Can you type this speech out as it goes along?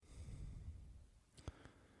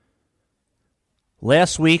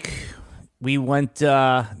Last week, we went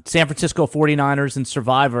San Francisco 49ers and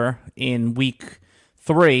Survivor in week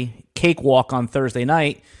 3, cakewalk on Thursday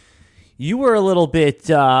night. You were a little bit,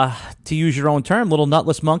 to use your own term, little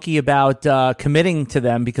nutless monkey about committing to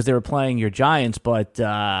them because they were playing your Giants, but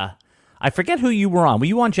I forget who you were on. Were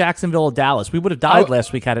you on Jacksonville or Dallas? We would have died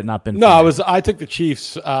last week had it not been for No, I took the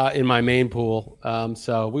Chiefs in my main pool,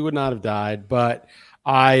 so we would not have died, but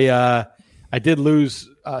I did lose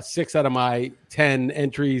 6 out of my 10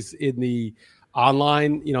 entries in the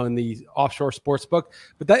online, in the offshore sports book.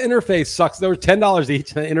 But that interface sucks. There were $10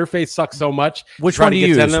 each, and the interface sucks so much. Which one do you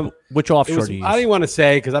use? Which offshore do you use? I didn't want to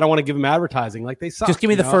say because I don't want to give them advertising. Like they suck. Just give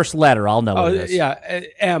me the first letter. I'll know what it is. Yeah,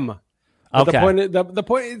 M. But okay. The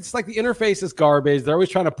point, it's like the interface is garbage. They're always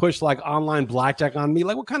trying to push like online blackjack on me.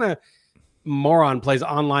 Like what kind of moron plays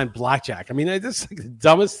online blackjack? I mean, it's like the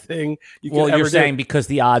dumbest thing you can ever do. Well, you're saying because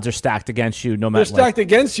the odds are stacked against you, no matter. They're stacked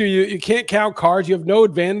against you. You can't count cards. You have no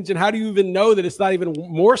advantage. And how do you even know that it's not even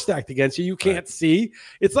more stacked against you? You can't see.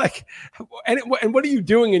 It's like, and what are you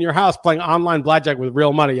doing in your house playing online blackjack with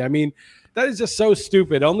real money? I mean, that is just so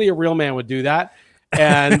stupid. Only a real man would do that.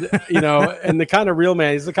 And, and the kind of real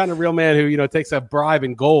man, he's the kind of real man who, takes a bribe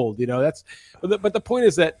in gold, but the point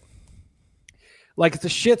is that, like, it's a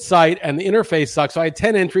shit site and the interface sucks. So I had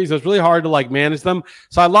 10 entries. It was really hard to manage them.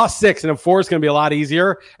 So I lost 6, and 4 is going to be a lot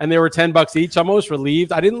easier. And they were $10 each. I'm almost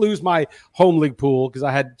relieved. I didn't lose my home league pool because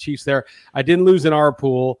I had Chiefs there. I didn't lose in our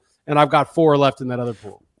pool, and I've got 4 left in that other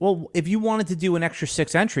pool. Well, if you wanted to do an extra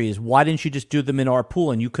 6 entries, why didn't you just do them in our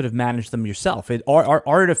pool and you could have managed them yourself? Our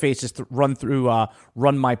interface is to run through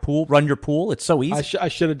run my pool, run your pool. It's so easy. I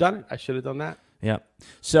should have done it. I should have done that. Yeah.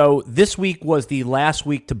 So this week was the last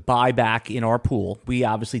week to buy back in our pool. We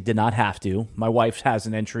obviously did not have to. My wife has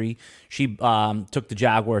an entry. She took the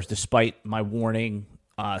Jaguars despite my warning.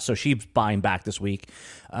 So she's buying back this week.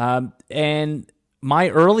 And my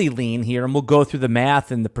early lean here, and we'll go through the math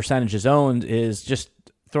and the percentages owned, is just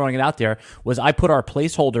throwing it out there, was I put our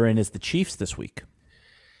placeholder in as the Chiefs this week.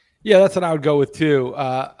 Yeah, that's what I would go with too.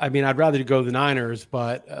 I mean, I'd rather go the Niners,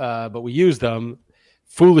 but we used them,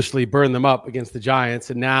 foolishly burned them up against the Giants,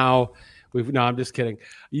 and now I'm just kidding.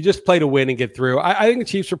 You just play to win and get through. I think the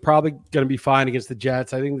Chiefs are probably going to be fine against the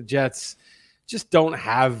Jets. I think the Jets just don't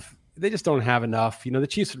have enough. The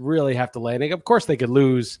Chiefs would really have to lay. And of course, they could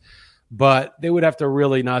lose, but they would have to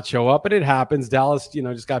really not show up. And it happens. Dallas,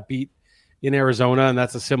 just got beat in Arizona, and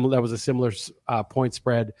that was a similar point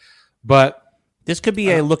spread. But this could be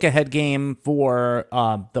a look-ahead game for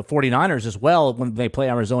the 49ers as well when they play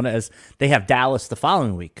Arizona, as they have Dallas the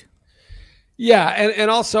following week. Yeah, and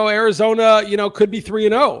also Arizona, could be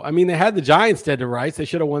 3-0. I mean, they had the Giants dead to rights. They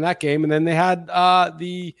should have won that game. And then they had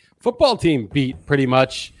the football team beat pretty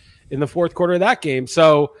much in the fourth quarter of that game.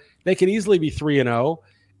 So they could easily be 3-0.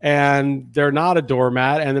 And they're not a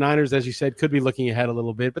doormat. And the Niners, as you said, could be looking ahead a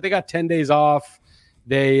little bit. But they got 10 days off.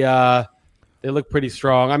 They look pretty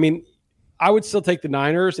strong. I mean, I would still take the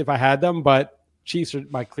Niners if I had them, but Chiefs are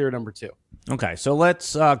my clear number 2. Okay, so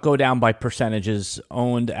let's go down by percentages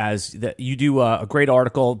owned. As you do a great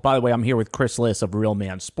article. By the way, I'm here with Chris Liss of Real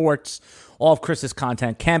Man Sports. All of Chris's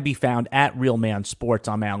content can be found at Real Man Sports.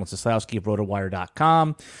 I'm Alan Seslowsky of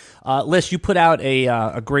RotoWire.com. Liss, you put out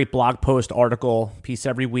a great blog post article piece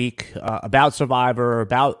every week about Survivor,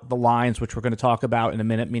 about the lines, which we're going to talk about in a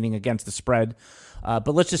minute, meaning against the spread.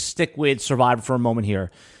 But let's just stick with Survivor for a moment here.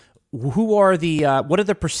 Who are what are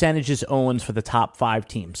the percentages owned for the top 5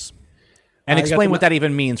 teams? And explain what that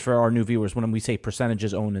even means for our new viewers when we say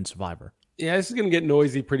percentages owned in Survivor. Yeah, this is going to get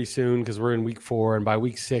noisy pretty soon because we're in week 4, and by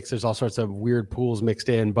week 6, there's all sorts of weird pools mixed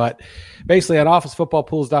in. But basically, at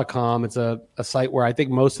officefootballpools.com, it's a site where I think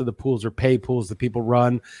most of the pools are pay pools that people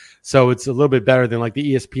run. So it's a little bit better than like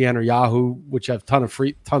the ESPN or Yahoo, which have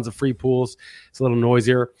tons of free pools. It's a little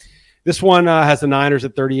noisier. This one has the Niners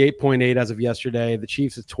at 38.8 as of yesterday. The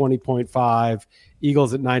Chiefs at 20.5.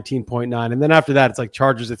 Eagles at 19.9. And then after that, it's like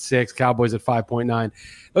Chargers at 6, Cowboys at 5.9.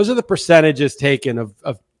 Those are the percentages taken of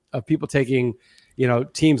people taking,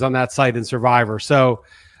 teams on that site in Survivor. So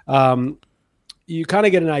you kind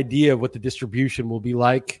of get an idea of what the distribution will be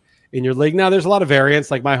like in your league. Now, there's a lot of variance.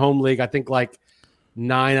 Like my home league, I think like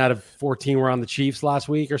 9 out of 14 were on the Chiefs last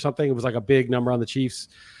week or something. It was like a big number on the Chiefs.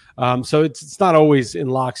 So it's not always in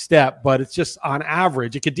lockstep, but it's just on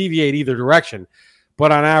average. It could deviate either direction.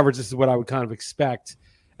 But on average, this is what I would kind of expect.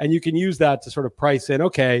 And you can use that to sort of price in,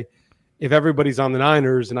 okay, if everybody's on the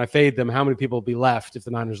Niners and I fade them, how many people will be left if the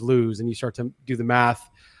Niners lose? And you start to do the math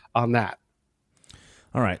on that.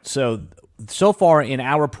 All right. So so far in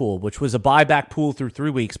our pool, which was a buyback pool through 3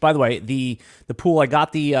 weeks. By the way, the pool, I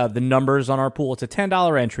got the numbers on our pool. It's a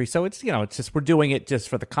 $10 entry, so it's it's just, we're doing it just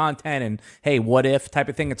for the content and hey, what if type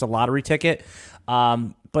of thing. It's a lottery ticket.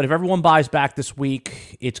 But if everyone buys back this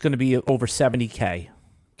week, it's going to be over $70K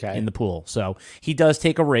in the pool. So he does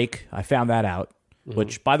take a rake. I found that out.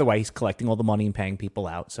 Which, by the way, he's collecting all the money and paying people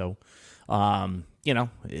out. So, what are you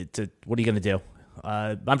going to do?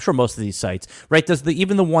 I'm sure most of these sites, right?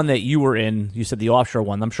 Even the one that you were in, you said the offshore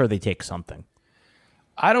one, I'm sure they take something.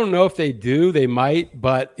 I don't know if they do. They might,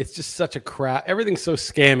 but it's just such a crap. Everything's so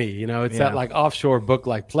scammy. It's that like offshore book,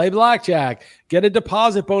 like play blackjack, get a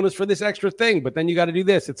deposit bonus for this extra thing, but then you got to do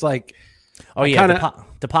this. It's like,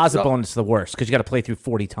 deposit bonus is the worst because you got to play through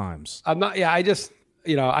 40 times. I'm not. Yeah, I just.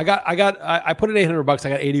 I put in $800. I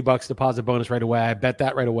got $80 deposit bonus right away. I bet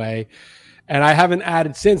that right away. And I haven't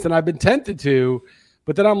added since, and I've been tempted to,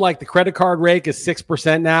 but then I'm like, the credit card rate is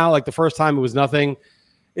 6% now. Like the first time it was nothing.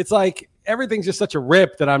 It's like, everything's just such a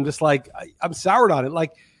rip that I'm just like, I'm soured on it.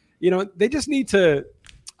 Like, they just need to,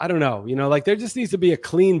 I don't know, like there just needs to be a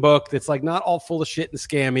clean book that's like not all full of shit and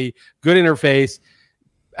scammy, good interface,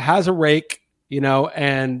 has a rake,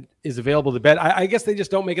 and is available to bet. I guess they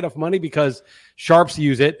just don't make enough money because sharps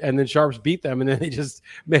use it and then sharps beat them. And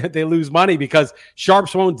then they lose money because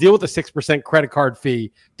sharps won't deal with a 6% credit card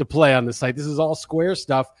fee to play on the site. This is all Square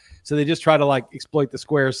stuff. So they just try to like exploit the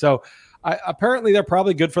Square. So apparently they're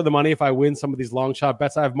probably good for the money if I win some of these long shot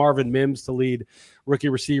bets. I have Marvin Mims to lead rookie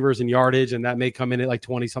receivers in yardage, and that may come in at like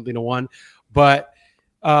 20 something to 1. But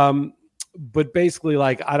basically,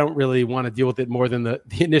 like, I don't really want to deal with it more than the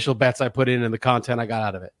initial bets I put in and the content I got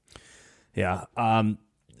out of it. Yeah.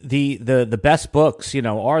 The best books,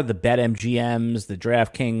 are the BetMGMs, the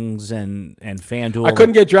DraftKings, and FanDuel. I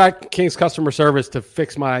couldn't get DraftKings customer service to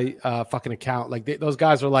fix my fucking account. Like those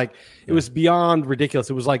guys are like, it was beyond ridiculous.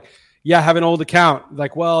 It was like, yeah, I have an old account.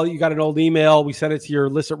 Like, well, you got an old email. We sent it to your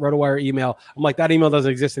illicit RotoWire email. I'm like, that email doesn't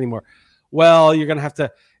exist anymore. Well, you're going to have to,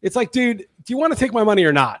 it's like, dude, do you want to take my money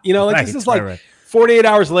or not? This is like 48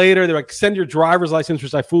 hours later, they're like, send your driver's license,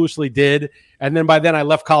 which I foolishly did. And then by then I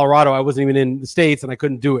left Colorado. I wasn't even in the States and I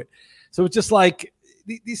couldn't do it. So it's just like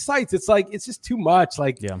these sites, it's like, it's just too much.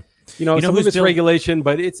 Like, some of it's regulation,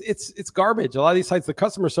 but it's garbage. A lot of these sites, the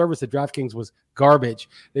customer service at DraftKings was garbage.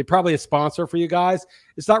 They probably a sponsor for you guys.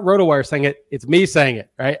 It's not RotoWire saying it. It's me saying it,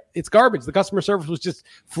 right? It's garbage. The customer service was just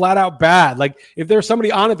flat out bad. Like if there's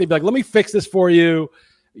somebody on it, they'd be like, let me fix this for you.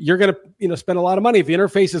 You're going to, spend a lot of money. If the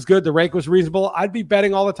interface is good, the rate was reasonable, I'd be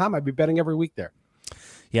betting all the time. I'd be betting every week there.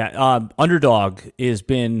 Yeah. Underdog has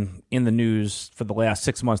been in the news for the last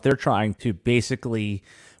 6 months. They're trying to basically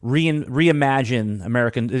reimagine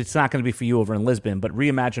American. It's not going to be for you over in Lisbon, but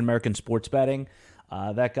reimagine American sports betting.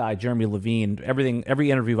 That guy, Jeremy Levine,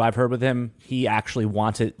 every interview I've heard with him, he actually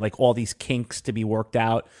wants it, like all these kinks to be worked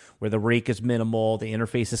out where the rake is minimal, the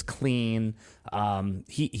interface is clean.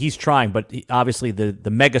 He's trying, but obviously the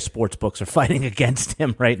mega sports books are fighting against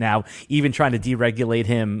him right now, even trying to deregulate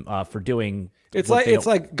him for doing. It's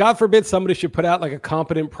like, God forbid somebody should put out like a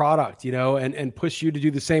competent product, and push you to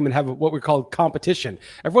do the same and have what we call competition.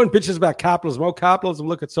 Everyone bitches about capitalism. Oh, capitalism,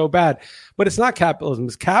 look, it's so bad. But it's not capitalism,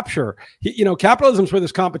 it's capture. Capitalism is where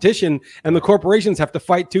there's competition and the corporations have to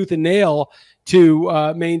fight tooth and nail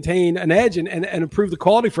to maintain an edge and improve the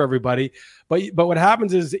quality for everybody. But what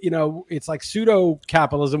happens is, it's like pseudo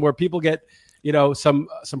capitalism where people get some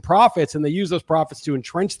profits and they use those profits to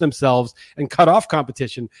entrench themselves and cut off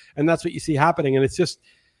competition. And that's what you see happening. And it's just,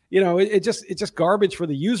 it's just garbage for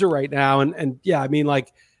the user right now. And yeah, I mean,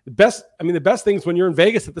 like the best things when you're in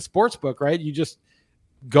Vegas at the sports book, right? You just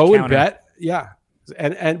go and bet. Yeah.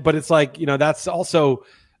 But it's like, that's also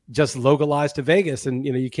just localized to Vegas and,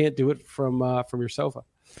 you can't do it from your sofa.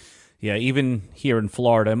 Yeah, even here in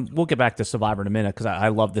Florida, and we'll get back to Survivor in a minute because I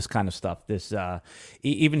love this kind of stuff. This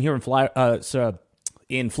even here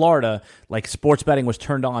in Florida, like sports betting was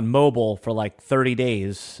turned on mobile for like 30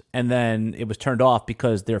 days, and then it was turned off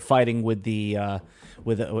because they're fighting with a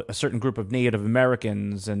certain group of Native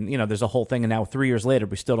Americans, and there's a whole thing. And now 3 years later,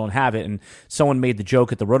 we still don't have it. And someone made the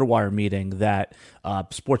joke at the RotoWire meeting that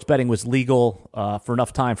sports betting was legal for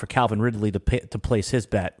enough time for Calvin Ridley to place his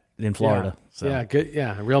bet in Florida. Yeah, good.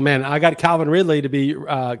 Yeah, real man. I got Calvin Ridley to be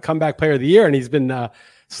comeback player of the year, and he's been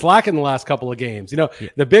slacking the last couple of games.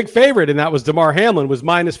 The big favorite, and that was Damar Hamlin, was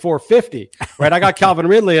minus 450. Right, I got Calvin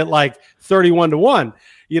Ridley at like 31-1.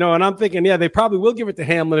 And I'm thinking, yeah, they probably will give it to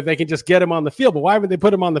Hamlin if they can just get him on the field. But why haven't they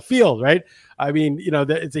put him on the field, right? I mean,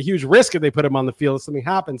 it's a huge risk if they put him on the field if something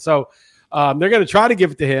happens. So they're going to try to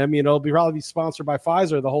give it to him. It'll probably be sponsored by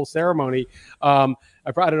Pfizer, the whole ceremony.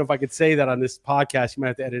 I probably don't know if I could say that on this podcast. You might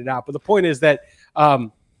have to edit it out. But the point is that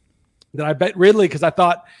that I bet Ridley because I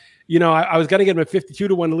thought, I was going to get him at 52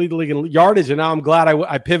 to 1 to lead the league in yardage, and now I'm glad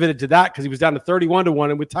I pivoted to that because he was down to 31 to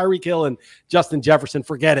 1, and with Tyreek Hill and Justin Jefferson,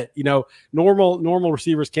 forget it. Normal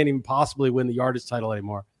receivers can't even possibly win the yardage title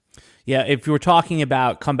anymore. Yeah, if you were talking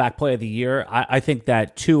about comeback player of the year, I think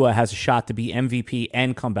that Tua has a shot to be MVP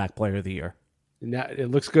and comeback player of the year. Now, it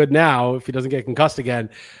looks good now if he doesn't get concussed again.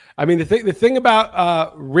 I mean, the thing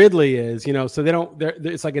about Ridley is, so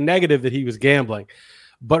it's like a negative that he was gambling.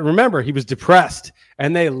 But remember, he was depressed,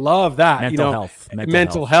 and they love that.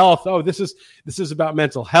 Mental health. Oh, this is about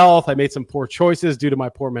mental health. I made some poor choices due to my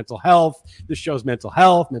poor mental health. This shows mental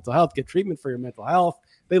health. Mental health. Get treatment for your mental health.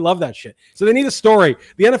 They love that shit. So they need a story.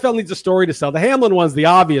 The NFL needs a story to sell. The Hamlin one's the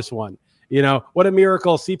obvious one. What a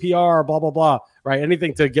miracle, CPR, blah, blah, blah, right?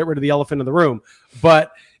 Anything to get rid of the elephant in the room.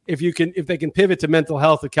 But if they can pivot to mental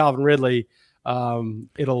health with Calvin Ridley,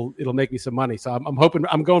 it'll make me some money. So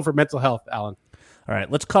I'm going for mental health, Alan. All right,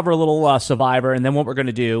 let's cover a little Survivor, and then what we're going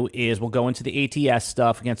to do is we'll go into the ATS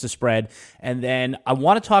stuff against the spread, and then I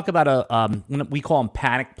want to talk about we call them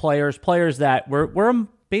panic players that we're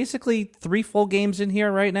basically 3 full games in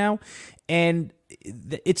here right now, and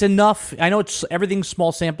it's enough. I know everything's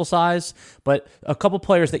small sample size, but a couple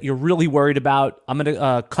players that you're really worried about, I'm going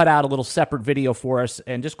to cut out a little separate video for us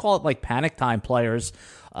and just call it like panic time players,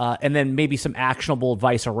 and then maybe some actionable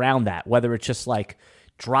advice around that, whether it's just like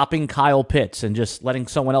dropping Kyle Pitts and just letting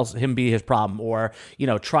someone else, him be his problem, or,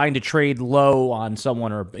 trying to trade low on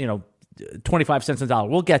someone, or, 25 cents on the dollar.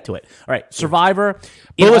 We'll get to it. All right. Survivor.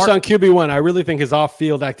 Bullish on QB1. I really think his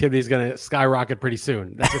off-field activity is going to skyrocket pretty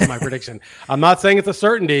soon. That's just my prediction. I'm not saying it's a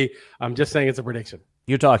certainty. I'm just saying it's a prediction.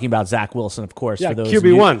 You're talking about Zach Wilson, of course. Yeah, for those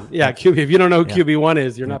QB1. Yeah, QB. If you don't know who QB1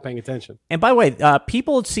 is, you're not paying attention. And by the way,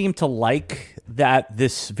 people seem to like that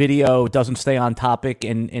this video doesn't stay on topic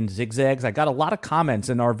and zigzags. I got a lot of comments,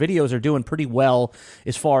 and our videos are doing pretty well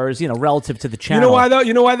as far as, relative to the channel. You know why, though?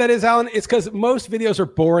 You know why that is, Alan? It's because most videos are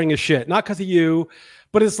boring as shit. Not because of you,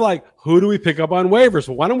 but it's like, who do we pick up on waivers?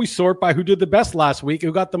 Well, why don't we sort by who did the best last week,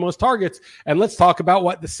 who got the most targets, and let's talk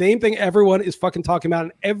about the same thing everyone is fucking talking about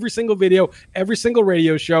in every single video, every single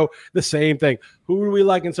radio show, the same thing. Who do we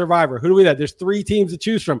like in Survivor? Who do we like? There's 3 teams to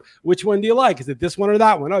choose from. Which one do you like? Is it this one or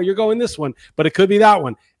that one? Oh, you're going this one, but it could be that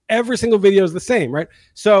one. Every single video is the same, right?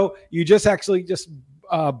 So you just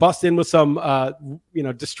bust in with some,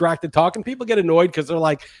 distracted talk, and people get annoyed because they're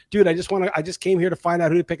like, dude, I just came here to find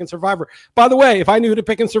out who to pick in Survivor. By the way, if I knew who to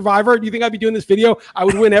pick in Survivor, do you think I'd be doing this video? I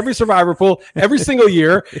would win every Survivor pool every single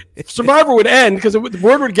year. Survivor would end because the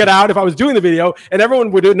word would get out if I was doing the video, and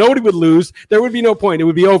nobody would lose. There would be no point. It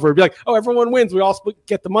would be over. It'd be like, oh, everyone wins. We all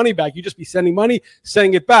get the money back. You just be sending money,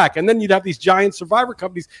 sending it back. And then you'd have these giant Survivor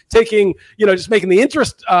companies taking, just making the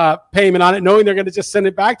interest payment on it, knowing they're going to just send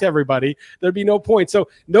it back to everybody. There'd be no point. So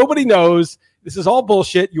nobody knows. This is all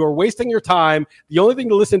bullshit. You are wasting your time. The only thing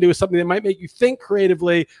to listen to is something that might make you think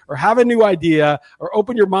creatively or have a new idea or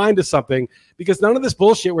open your mind to something, because none of this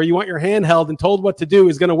bullshit where you want your hand held and told what to do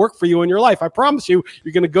is going to work for you in your life. I promise you,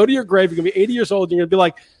 you're going to go to your grave. You're going to be 80 years old. And you're going to be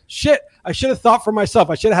like, shit, I should have thought for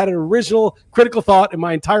myself. I should have had an original critical thought in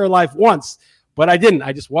my entire life once, but I didn't.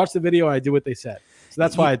 I just watched the video and I did what they said. So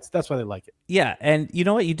that's why they like it. Yeah, and you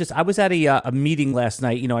know what? I was at a meeting last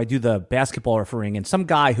night. I do the basketball refereeing, and some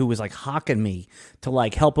guy who was like hawking me to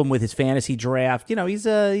like help him with his fantasy draft. He's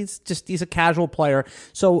a casual player.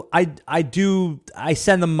 So I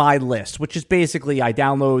send them my list, which is basically I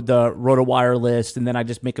download the RotoWire list and then I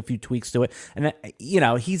just make a few tweaks to it. And then,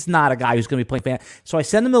 he's not a guy who's going to be playing fan. So I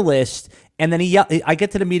send him the list, and then I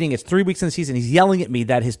get to the meeting. It's 3 weeks in the season. He's yelling at me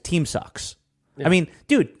that his team sucks. Yeah. I mean,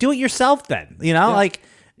 dude, do it yourself then. Like,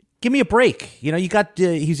 give me a break. You got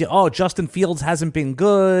Justin Fields hasn't been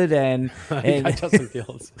good, and got Justin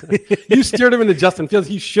Fields. You steered him into Justin Fields.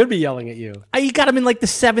 He should be yelling at you. You got him in like the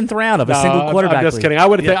 7th round of a single quarterback. I'm just league.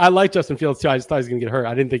 Kidding. I like Justin Fields too. I just thought he was going to get hurt.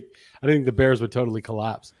 I didn't think the Bears would totally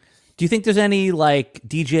collapse. Do you think there's any like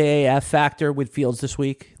DJAF factor with Fields this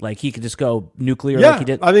week? Like he could just go nuclear like he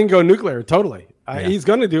did? I think go nuclear totally. He's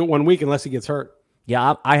going to do it 1 week unless he gets hurt.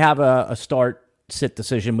 Yeah, I have a start-sit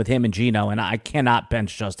decision with him and Geno, and I cannot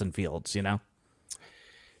bench Justin Fields,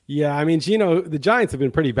 Yeah, I mean, Geno, the Giants have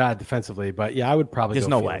been pretty bad defensively, but I would probably There's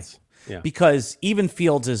go no Fields. way. Yeah. Because even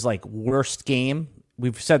Fields' is like worst game,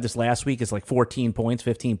 we've said this last week, is like 14 points,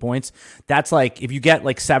 15 points. That's like, if you get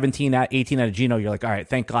like 17, 18 out of Geno, you're like, all right,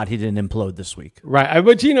 thank God he didn't implode this week. Right.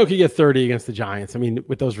 But Geno could get 30 against the Giants. I mean,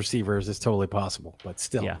 with those receivers, it's totally possible. But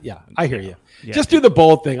still, I hear you. Yeah. Just do the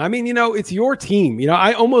bold thing. I mean, it's your team.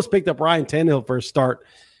 I almost picked up Ryan Tannehill for a start,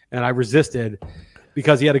 and I resisted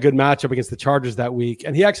because he had a good matchup against the Chargers that week.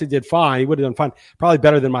 And he actually did fine. He would have done fine, probably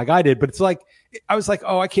better than my guy did. But it's like, I was like,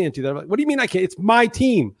 oh, I can't do that. I'm like, what do you mean I can't? It's my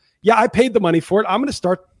team. Yeah, I paid the money for it. I'm going to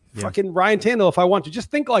start fucking Ryan Tannehill if I want to.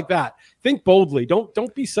 Just think like that. Think boldly.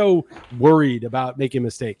 Don't be so worried about making a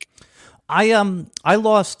mistake. I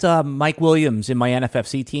lost Mike Williams in my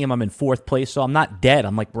NFFC team. I'm in 4th place, so I'm not dead.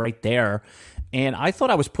 I'm like right there. And I thought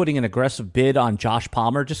I was putting an aggressive bid on Josh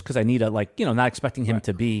Palmer just because I need not expecting him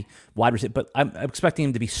to be wide receiver, but I'm expecting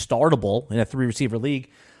him to be startable in a 3-receiver league.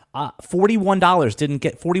 $41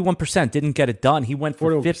 didn't get it done. He went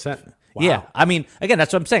for 41%. Wow. Yeah, I mean, again,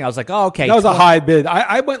 that's what I'm saying. I was like, oh, okay. That was a high bid.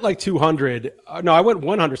 I went like 200. No, I went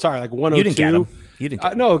 100. Sorry, like 102. You didn't get him. You didn't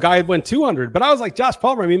get him. No, a guy went 200. But I was like, Josh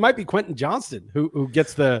Palmer. I mean, it might be Quentin Johnston who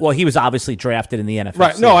gets the. Well, he was obviously drafted in the NFL.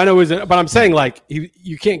 Right. No, I know. But I'm saying like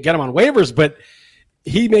you can't get him on waivers, but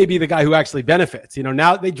he may be the guy who actually benefits.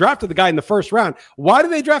 Now they drafted the guy in the first round. Why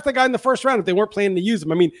did they draft the guy in the first round if they weren't planning to use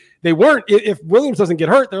him? I mean, they weren't. If Williams doesn't get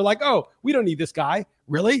hurt, they're like, oh, we don't need this guy.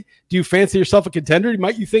 Really? Do you fancy yourself a contender?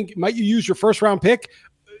 Might you use your first round pick,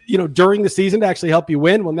 during the season to actually help you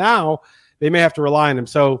win? Well, now they may have to rely on him.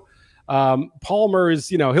 So Palmer is,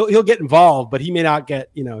 he'll get involved, but he may not get,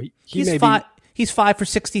 he's 5 for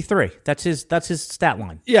 63. That's his stat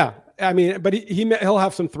line. Yeah. I mean, but he'll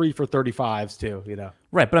have some 3 for 35s too,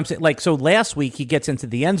 Right, but I'm saying so last week he gets into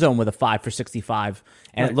the end zone with a 5 for 65,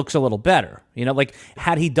 and it looks a little better.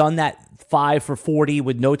 Had he done that 5 for 40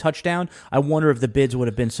 with no touchdown, I wonder if the bids would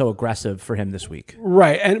have been so aggressive for him this week.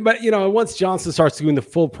 Right, but once Johnson starts doing the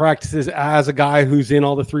full practices as a guy who's in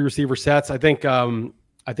all the 3-receiver sets, I think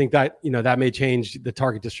that that may change the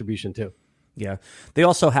target distribution too. Yeah, they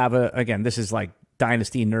also have again, this is like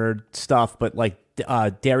dynasty nerd stuff, but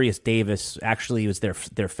Darius Davis actually was their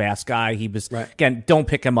fast guy. He was again, don't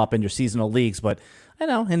pick him up in your seasonal leagues, but I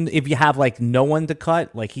know. And if you have no one to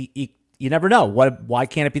cut, you never know. Why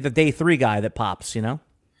can't it be the day 3 guy that pops?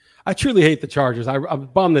 I truly hate the Chargers. I'm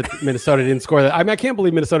bummed that Minnesota didn't score that. I mean, I can't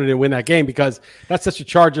believe Minnesota didn't win that game because that's such a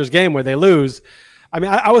Chargers game where they lose. I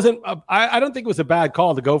mean, I don't think it was a bad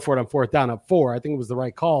call to go for it on 4th down up 4. I think it was the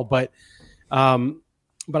right call, but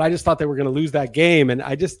I just thought they were going to lose that game, and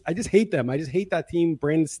I just hate them. I just hate that team.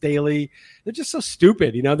 Brandon Staley, they're just so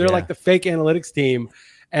stupid. They're like the fake analytics team,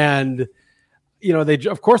 and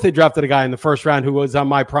of course they drafted a guy in the first round who was on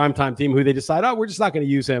my primetime team who they decide, we're just not going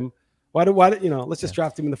to use him. Why let's just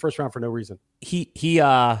draft him in the first round for no reason.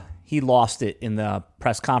 He lost it in the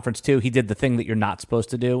press conference too. He did the thing that you're not supposed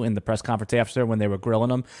to do in the press conference after when they were grilling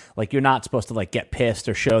him. You're not supposed to get pissed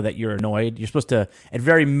or show that you're annoyed. You're supposed to, at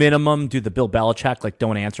very minimum, do the Bill Belichick,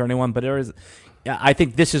 don't answer anyone. But I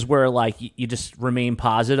think this is where you just remain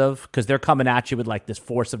positive because they're coming at you with this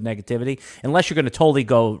force of negativity. Unless you're going to totally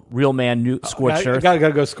go real man scorched earth. Got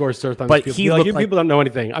to go scorched earth on but these people. People don't know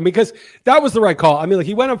anything. I mean, because that was the right call. I mean,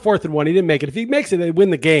 he went on 4th and 1. He didn't make it. If he makes it, they win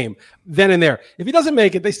the game then and there. If he doesn't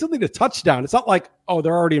make it, they still need a touchdown. It's not like,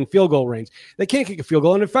 they're already in field goal range. They can't kick a field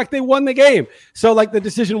goal. And in fact, they won the game. So the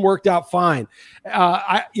decision worked out fine.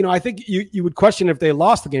 I think you would question if they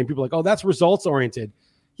lost the game. People are like, that's results oriented.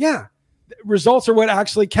 Yeah. Results are what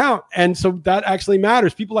actually count. And so that actually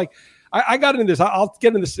matters. People I got into this. I'll get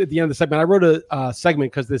into this at the end of the segment. I wrote a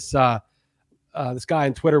segment because this guy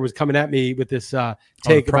on Twitter was coming at me with this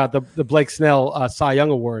take about the Blake Snell Cy Young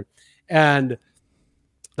Award. And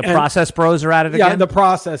the process bros are at it again? Yeah, the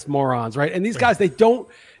process morons, right? And these guys,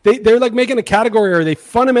 they're making a category, or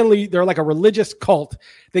they're like a religious cult.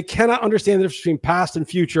 They cannot understand the difference between past and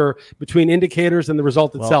future, between indicators and the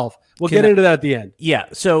result itself. We'll get into that at the end. Yeah,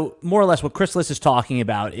 so more or less what Chris Liss is talking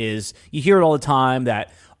about is you hear it all the time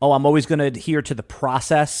that, I'm always going to adhere to the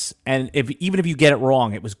process. And even if you get it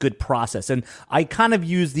wrong, it was good process. And I kind of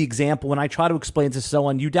use the example when I try to explain to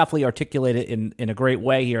someone, you definitely articulate it in a great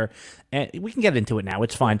way here. And we can get into it now.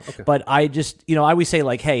 It's fine. Okay. But I just, I always say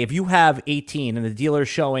hey, if you have 18 and the dealer's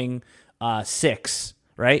showing 6,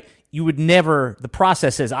 right? You would never, the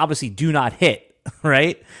process says obviously do not hit,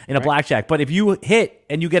 right? In a blackjack. But if you hit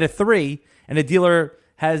and you get a 3 and the dealer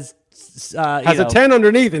has a 10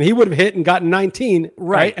 underneath and he would have hit and gotten 19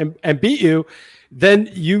 right and beat you, then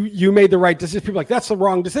you made the right decision. People are like, that's the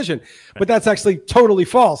wrong decision, but that's actually totally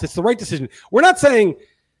false. It's the right decision. We're not saying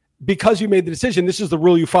because you made the decision, this is the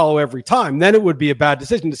rule you follow every time. Then it would be a bad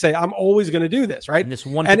decision to say, I'm always going to do this, right? And this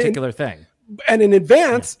one particular thing. And in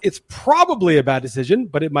advance, it's probably a bad decision,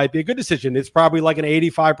 but it might be a good decision. It's probably like an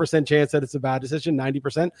 85% chance that it's a bad decision,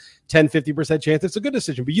 90%, 50% chance it's a good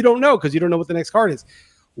decision, but you don't know because you don't know what the next card is.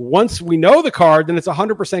 Once we know the card, then it's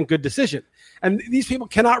 100% good decision. And these people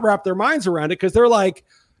cannot wrap their minds around it because they're like,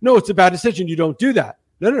 no, it's a bad decision. You don't do that.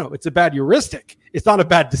 No. It's a bad heuristic. It's not a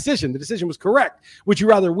bad decision. The decision was correct. Would you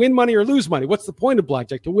rather win money or lose money? What's the point of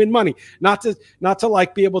blackjack? To win money, not to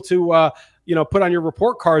be able to put on your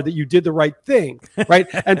report card that you did the right thing, right?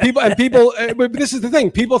 and people, but this is the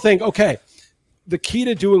thing. People think, okay, the key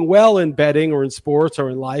to doing well in betting or in sports or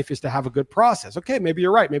in life is to have a good process. Okay, maybe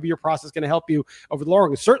you're right. Maybe your process is going to help you over the long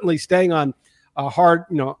run. Certainly staying on hard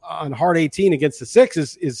 18 against the 6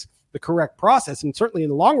 is the correct process. And certainly in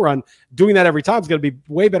the long run, doing that every time is going to be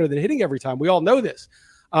way better than hitting every time. We all know this.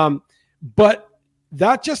 But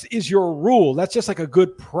that just is your rule. That's just like a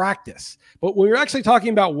good practice. But when you're actually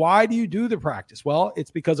talking about why do you do the practice? Well,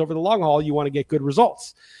 it's because over the long haul, you want to get good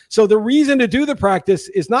results. So the reason to do the practice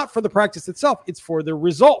is not for the practice itself. It's for the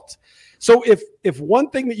result. So if one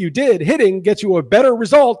thing that you did, hitting, gets you a better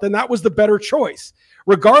result, then that was the better choice,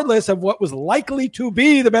 regardless of what was likely to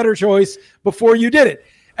be the better choice before you did it.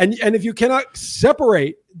 And if you cannot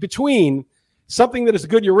separate between something that is a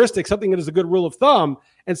good heuristic, something that is a good rule of thumb,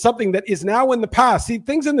 and something that is now in the past. See,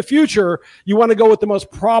 things in the future, you want to go with the most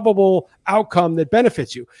probable outcome that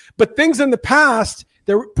benefits you. But things in the past,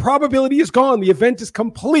 their probability is gone. The event is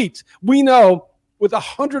complete. We know with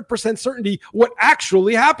 100% certainty what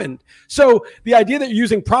actually happened. So the idea that you're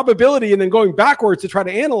using probability and then going backwards to try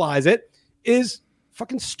to analyze it is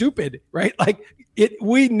fucking stupid, right? Like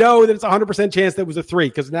we know that it's 100% chance that it was a 3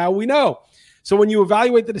 because now we know. So when you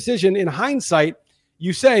evaluate the decision in hindsight,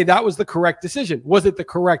 you say that was the correct decision. Was it the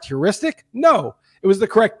correct heuristic? No, it was the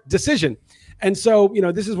correct decision. And so,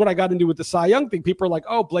 this is what I got into with the Cy Young thing. People are like,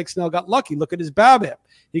 oh, Blake Snell got lucky. Look at his BABIP.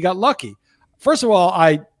 He got lucky. First of all,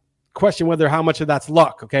 I question how much of that's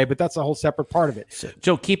luck, okay? But that's a whole separate part of it. So,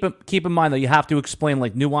 Joe, keep in mind, though, you have to explain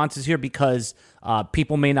nuances here because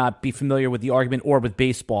people may not be familiar with the argument or with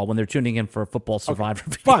baseball when they're tuning in for a Football Survivor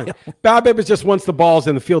video. Fine. BABIP is just once the ball's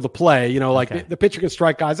in the field of play, the pitcher can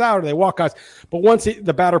strike guys out or they walk guys. But once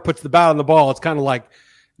the batter puts the bat on the ball, it's kind of like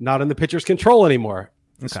not in the pitcher's control anymore.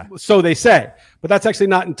 Okay. So they say, but that's actually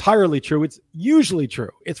not entirely true. It's usually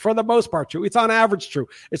true. It's for the most part true. It's on average true.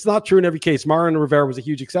 It's not true in every case. Mariano Rivera was a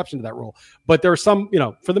huge exception to that rule, but there are some,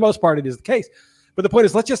 for the most part, it is the case. But the point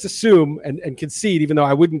is, let's just assume and concede, even though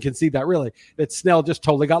I wouldn't concede that really, that Snell just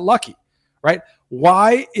totally got lucky, right?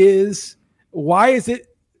 Why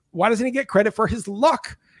doesn't he get credit for his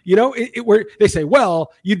luck? Where they say,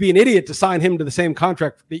 well, you'd be an idiot to sign him to the same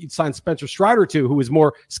contract that you'd sign Spencer Strider to, who is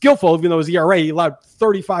more skillful, even though his ERA, he allowed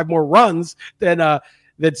 35 more runs than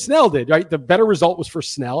Snell did, right? The better result was for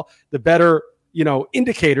Snell. The better,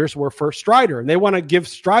 indicators were for Strider. And they want to give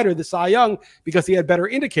Strider the Cy Young because he had better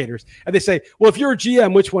indicators. And they say, well, if you're a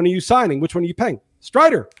GM, which one are you signing? Which one are you paying?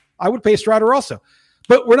 Strider. I would pay Strider also.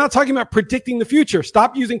 But we're not talking about predicting the future.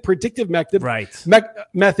 Stop using predictive methods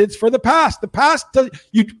for the past. The past,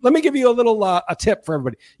 let me give you a little a tip for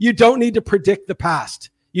everybody. You don't need to predict the past.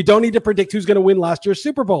 You don't need to predict who's going to win last year's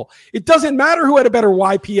Super Bowl. It doesn't matter who had a better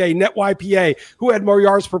YPA, net YPA, who had more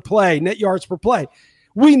yards per play, net yards per play.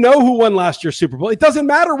 We know who won last year's Super Bowl. It doesn't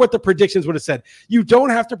matter what the predictions would have said. You don't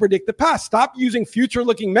have to predict the past. Stop using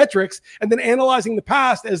future-looking metrics and then analyzing the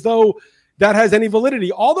past as though that has any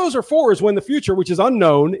validity. All those are for is when the future, which is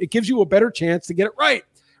unknown, it gives you a better chance to get it right?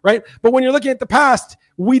 But when you're looking at the past,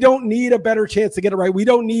 we don't need a better chance to get it right. We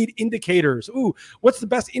don't need indicators. Ooh, what's the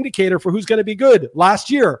best indicator for who's going to be good? Last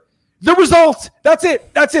year, the result. That's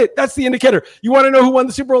it. That's the indicator. You want to know who won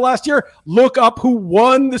the Super Bowl last year? Look up who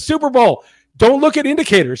won the Super Bowl. Don't look at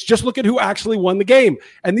indicators. Just look at who actually won the game.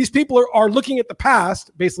 And these people are looking at the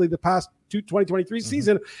past, basically the past 2023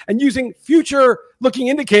 season, and using future-looking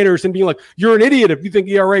indicators and being like, you're an idiot if you think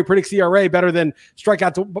ERA predicts ERA better than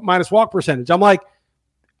strikeout to minus walk percentage. I'm like,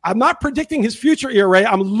 I'm not predicting his future ERA.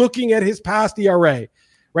 I'm looking at his past ERA,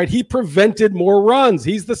 right? He prevented more runs.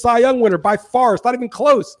 He's the Cy Young winner by far. It's not even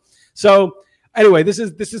close. So anyway, this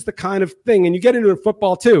is the kind of thing. And you get into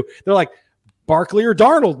football too. They're like, Barkley or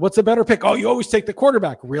Darnold, what's a better pick? Oh, you always take the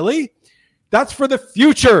quarterback. Really? That's for the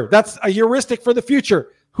future. That's a heuristic for the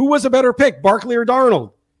future. Who was a better pick, Barkley or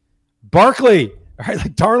Darnold? Barkley. All right,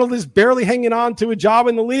 like Darnold is barely hanging on to a job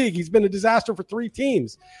in the league. He's been a disaster for 3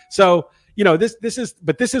 teams. So, this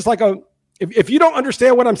is like if you don't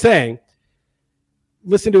understand what I'm saying,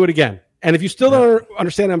 listen to it again. And if you still don't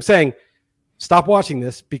understand what I'm saying, stop watching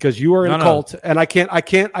this because you are in a cult and I can't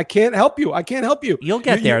help you. I can't help you. You'll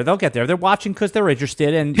get there. They'll get there. They're watching because they're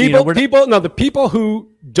interested. And the people who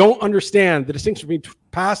don't understand the distinction between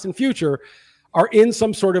past and future are in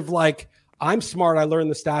some sort of like, I'm smart. I learned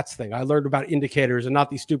the stats thing. I learned about indicators and not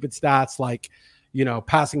these stupid stats like,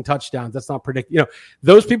 passing touchdowns. That's not predictive.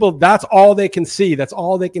 Those people, that's all they can see. That's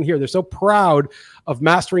all they can hear. They're so proud of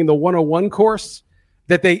mastering the 101 course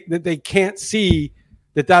that they can't see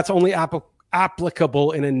that that's only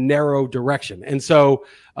applicable in a narrow direction. And so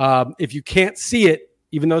if you can't see it,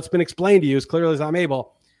 even though it's been explained to you as clearly as I'm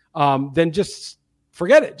able, then just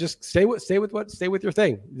forget it. Just stay with your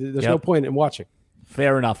thing. There's no point in watching.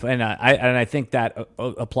 Fair enough, and I think that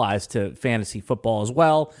applies to fantasy football as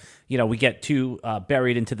well. We get too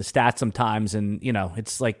buried into the stats sometimes, and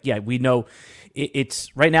it's like, we know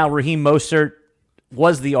it's right now. Raheem Mostert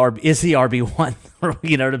is the RB1.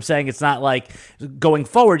 You know what I'm saying? It's not like going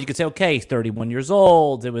forward. You could say, okay, he's 31 years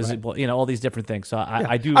old. It was all these different things. So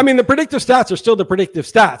I do. I mean, the predictive stats are still the predictive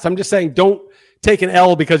stats. I'm just saying, don't take an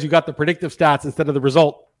L because you got the predictive stats instead of the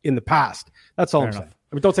result in the past. That's all I'm saying.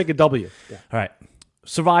 I mean, don't take a W. Yeah. All right.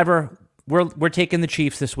 Survivor, we're taking the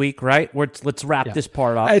Chiefs this week, right? Let's wrap this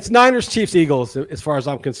part up. It's Niners, Chiefs, Eagles, as far as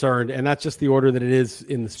I'm concerned, and that's just the order that it is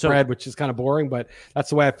in the spread, which is kind of boring, but that's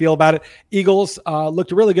the way I feel about it. Eagles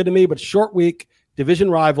looked really good to me, but short week, division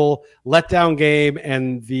rival, letdown game,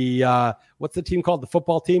 and the what's the team called? The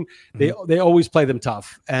football team. Mm-hmm. They always play them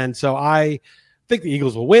tough, and so I think the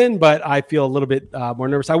Eagles will win, but I feel a little bit more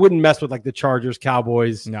nervous. I wouldn't mess with like the Chargers,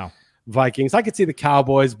 Cowboys, Vikings. I could see the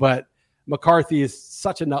Cowboys, but McCarthy is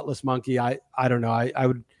such a nutless monkey. I don't know. I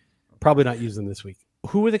would probably not use them this week.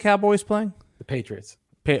 Who are the Cowboys playing? The Patriots.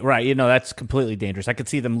 Right. That's completely dangerous. I could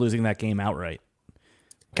see them losing that game outright.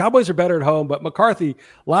 Cowboys are better at home, but McCarthy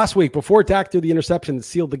last week, before Dak threw the interception that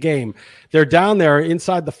sealed the game, they're down there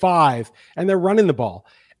inside the 5, and they're running the ball.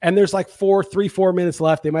 And there's like 4 minutes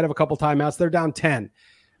left. They might have a couple timeouts. They're down 10.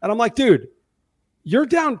 And I'm like, dude, you're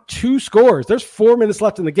down 2 scores. There's 4 minutes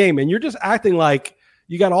left in the game, and you're just acting like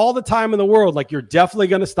you got all the time in the world. Like you're definitely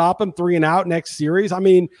going to stop them 3 and out next series. I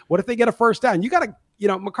mean, what if they get a first down? You got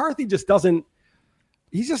to, McCarthy just doesn't,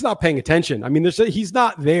 he's just not paying attention. I mean, he's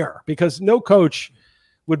not there because no coach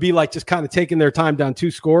would be like just kind of taking their time down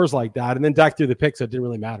 2 scores like that. And then Dak threw the pick, so it didn't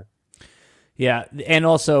really matter. Yeah. And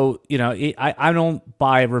also, I don't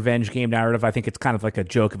buy a revenge game narrative. I think it's kind of like a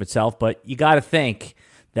joke of itself, but you got to think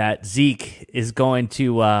that Zeke is going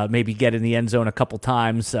to maybe get in the end zone a couple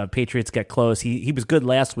times. Patriots get close. He was good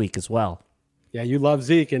last week as well. Yeah, you love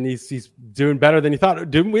Zeke, and he's doing better than you thought.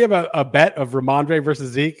 Didn't we have a bet of Ramondre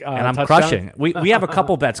versus Zeke? And I'm crushing. We have a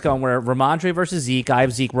couple bets going where Ramondre versus Zeke. I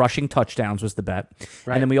have Zeke rushing touchdowns was the bet.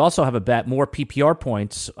 Right. And then we also have a bet, more PPR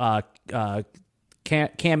points,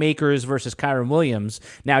 Cam Akers versus Kyron Williams.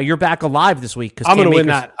 Now, you're back alive this week. I'm going to win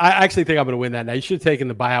that. I actually think I'm going to win that. Now, you should have taken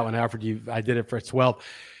the buyout when I offered you. I did it for 12.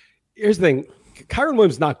 Here's the thing. Kyron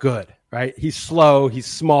Williams is not good, right? He's slow. He's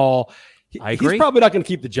small. I agree. He's probably not going to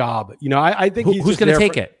keep the job. I think who's going to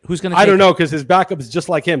take it? Who's going to? I don't know, because his backup is just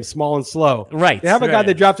like him, small and slow. Right. They have a guy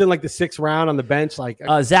they drafted in like the 6th round on the bench, like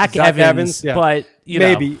Zach Evans. Yeah. But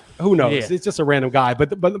maybe who knows? Yeah. It's just a random guy.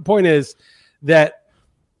 But the point is that,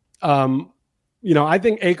 I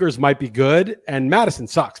think Akers might be good, and Madison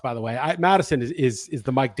sucks. By the way, Madison is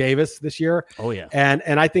the Mike Davis this year. Oh yeah.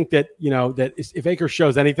 And I think that that if Akers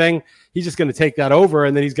shows anything, he's just going to take that over,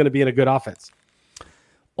 and then he's going to be in a good offense.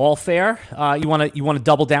 All fair. You want to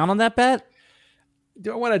double down on that bet?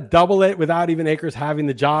 Do I want to double it without even Akers having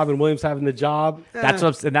the job and Williams having the job? That's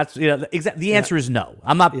the answer is no.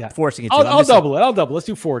 I'm not forcing it. I'll double it. Let's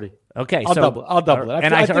do 40. Okay, I'll double it.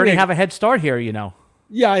 And I already have a head start here.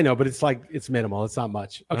 Yeah, I know, but it's minimal. It's not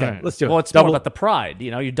much. Okay, right. Let's do it. Well, it's more about the pride.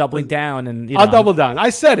 You're doubling down, and I'll double down. I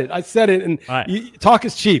said it, and right. Talk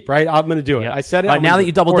is cheap, right? I'm going to do it. Yep. I said it. Right, now that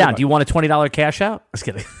you doubled down, do you want a $20 cash out? Just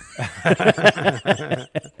kidding.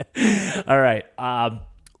 All right,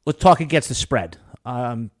 let's talk against the spread.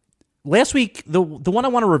 Last week, the one I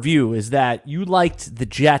want to review is that you liked the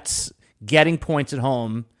Jets getting points at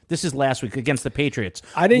home. This is last week against the Patriots.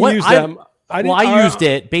 I didn't use them. I used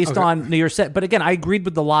it based on New Year's set, but again, I agreed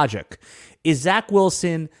with the logic. Is Zach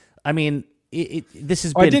Wilson? I mean, this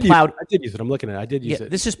has been plowed. I did use it. I'm looking at it. I did use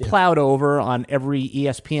it. This is plowed over on every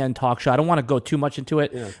ESPN talk show. I don't want to go too much into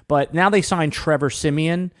it, but now they signed Trevor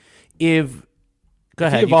Siemian. Go ahead.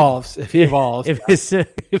 If he evolves, if he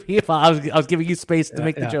evolves, I was giving you space to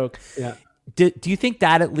make the joke. Yeah. Do you think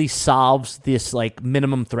that at least solves this like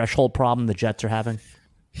minimum threshold problem the Jets are having?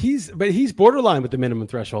 He's borderline with the minimum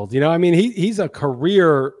threshold. I mean, he's a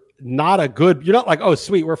career, not a good. You're not like, oh,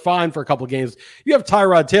 sweet, we're fine for a couple of games. You have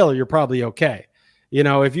Tyrod Taylor, you're probably okay.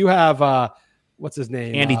 If you have what's his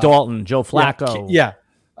name, Andy Dalton, Joe Flacco,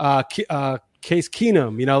 Case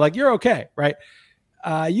Keenum, you're okay, right?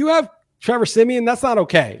 You have Trevor Siemian, that's not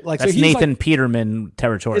okay. That's Nathan Peterman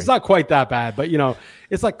territory. It's not quite that bad, but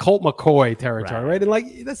it's like Colt McCoy territory, right?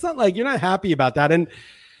 And that's not like you're not happy about that,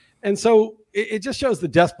 and so. It just shows the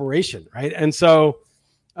desperation, right? And so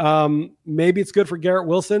maybe it's good for Garrett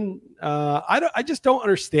Wilson. I just don't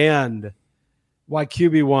understand why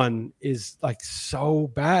QB1 is like so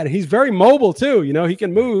bad. He's very mobile too. He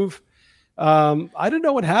can move. I don't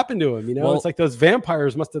know what happened to him. It's like those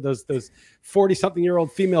vampires must have those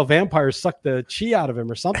 40-something-year-old female vampires sucked the chi out of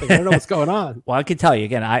him or something. I don't know what's going on. Well, I can tell you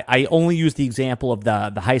again, I only use the example of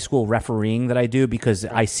the high school refereeing that I do because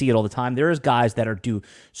I see it all the time. There is guys that do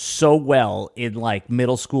so well in like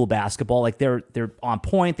middle school basketball. Like they're on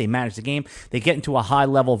point. They manage the game. They get into a high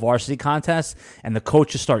level varsity contest and the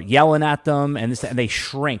coaches start yelling at them and they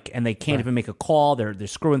shrink and they can't even make a call. They're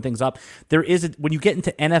screwing things up. When you get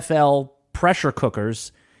into NFL pressure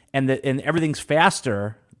cookers and everything's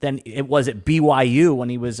faster than it was at BYU when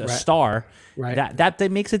he was a star. Right.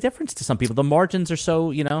 That makes a difference to some people. The margins are so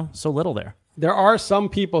little there. There are some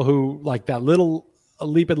people who like that little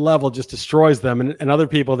leap in level just destroys them, and other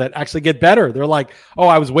people that actually get better. They're like, oh,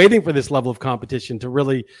 I was waiting for this level of competition to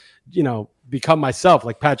really, become myself.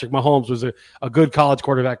 Like Patrick Mahomes was a good college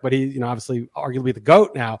quarterback, but he, obviously arguably the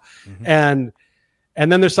GOAT now. Mm-hmm.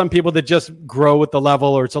 And then there's some people that just grow with the level,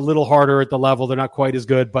 or it's a little harder at the level. They're not quite as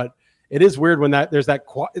good, but it is weird when there's that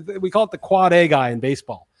we call it the quad A guy in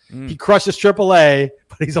baseball. He crushes triple A,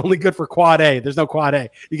 but he's only good for quad A. There's no quad A.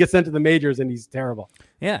 He gets sent to the majors and he's terrible.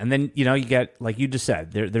 Yeah, and then you get, like you just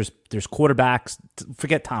said, there's quarterbacks.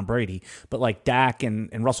 Forget Tom Brady, but like Dak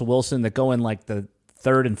and Russell Wilson that go in like the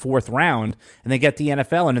third and fourth round, and they get the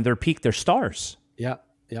NFL, and in their peak, they're stars. Yeah.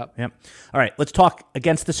 Yep. All right, let's talk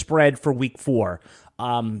against the spread for week 4.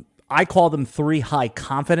 I call them 3 high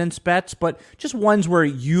confidence bets, but just ones where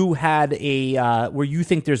you had where you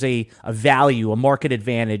think there's a value, a market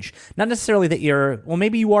advantage. Not necessarily that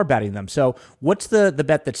maybe you are betting them. So what's the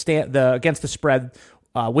bet that against the spread?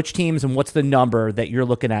 Which teams and what's the number that you're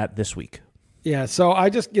looking at this week? Yeah, so I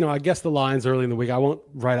just I guess the lines early in the week. I won't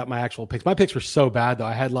write up my actual picks. My picks were so bad though.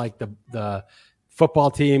 I had like the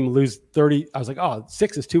football team lose 30. I was like,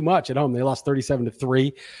 6 is too much at home. They lost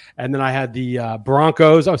 37-3. And then I had the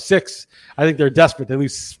Broncos. 6. I think they're desperate. They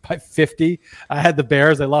lose by 50. I had the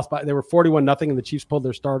Bears. They were 41-0 and the Chiefs pulled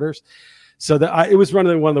their starters. So it was one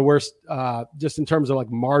of the worst, just in terms of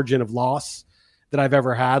like margin of loss that I've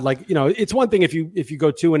ever had. Like, it's one thing if you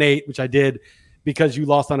go 2-8, which I did because you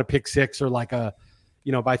lost on a pick 6 or like a,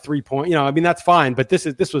 by 3 points, that's fine. But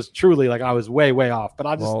this was truly like, I was way, way off,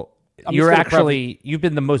 but you've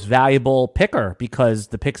been the most valuable picker because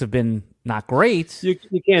the picks have been not great. You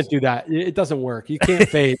can't do that. It doesn't work. You can't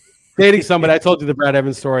fade. Fading somebody. I told you the Brad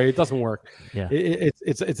Evans story. It doesn't work. Yeah.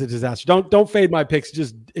 It's a disaster. Don't fade my picks.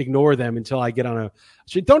 Just ignore them until I get on a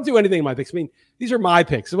street. Don't do anything in my picks. I mean, these are my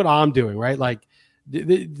picks. This is what I'm doing, right? Like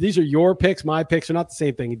these are your picks. My picks are not the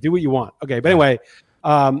same thing. Do what you want. Okay. But anyway,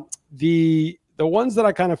 the ones that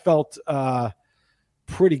I kind of felt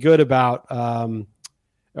pretty good about,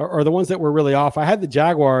 or the ones that were really off. I had the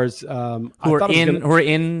Jaguars who are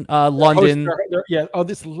in London.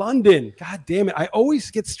 This London. God damn it. I always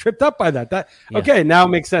get tripped up by that. Okay, now it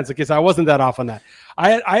makes sense because I wasn't that off on that.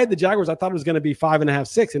 I had the Jaguars. I thought it was going to be 5.5,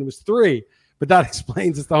 6, and it was 3. But that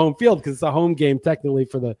explains it's the home field because it's a home game technically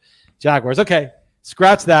for the Jaguars. Okay,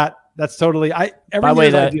 scratch that. That's totally. By the way,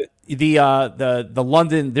 the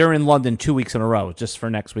London, they're in London 2 weeks in a row just for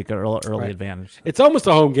next week. Early advantage. It's almost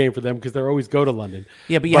a home game for them because they always go to London.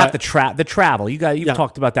 Yeah, but you have to the travel. You've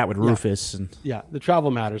talked about that with Rufus and the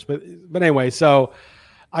travel matters. But anyway, so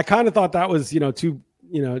I kind of thought that was too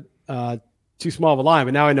small of a line,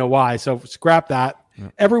 but now I know why. So scrap that. Yeah.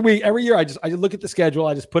 Every year I look at the schedule,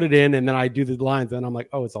 I just put it in, and then I do the lines, and I'm like,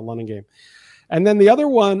 oh, it's a London game. And then the other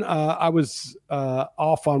one I was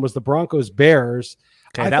off on was the Broncos Bears.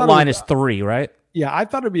 Okay, that line is 3, right? Yeah, I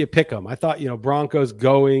thought it'd be a pick 'em. I thought Broncos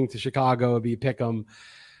going to Chicago would be a pick 'em,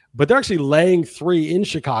 but they're actually laying 3 in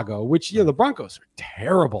Chicago, which the Broncos are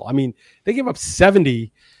terrible. I mean, they give up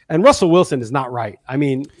 70, and Russell Wilson is not right. I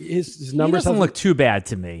mean, his numbers doesn't look too bad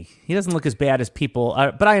to me. He doesn't look as bad as people,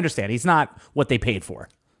 but I understand he's not what they paid for.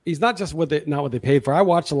 He's not just what they paid for. I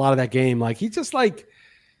watched a lot of that game. Like he's just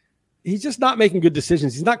not making good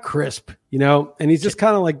decisions. He's not crisp, and he's just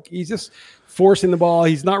kind of like he's just forcing the ball.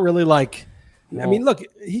 He's not really like. I mean, look,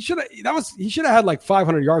 he should have had like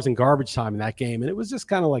 500 yards in garbage time in that game, and it was just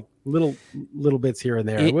kind of like little bits here and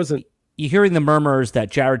there. It wasn't. You're hearing the murmurs that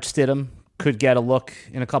Jarrett Stidham could get a look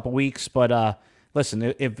in a couple weeks, but listen,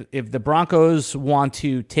 if the Broncos want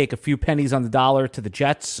to take a few pennies on the dollar to the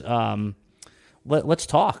Jets, let's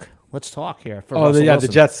talk. Let's talk here. The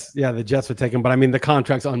Jets. Yeah, the Jets would take him, but I mean, the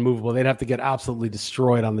contract's unmovable. They'd have to get absolutely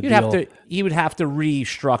destroyed on the deal. He would have to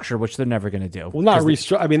restructure, which they're never going to do. Well, not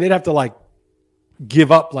restructure. I mean, they'd have to like give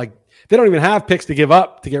up. Like they don't even have picks to give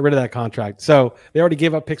up to get rid of that contract. So they already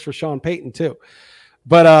gave up picks for Sean Payton too.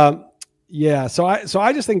 But yeah. So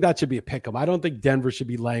I just think that should be a pick 'em. I don't think Denver should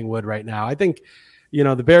be laying wood right now. I think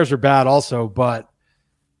the Bears are bad also, but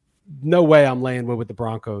no way I'm laying with the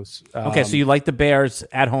Broncos. Okay, so you like the Bears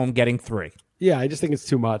at home getting 3. Yeah, I just think it's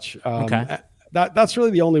too much. Okay. That's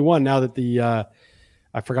really the only one now that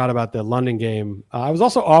I forgot about the London game. I was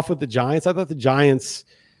also off with the Giants. I thought the Giants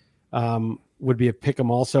would be a pick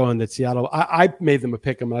 'em also, and that Seattle. I made them a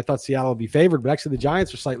pick 'em, and I thought Seattle would be favored, but actually the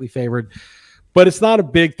Giants are slightly favored. But it's not a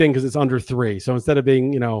big thing because it's under 3. So instead of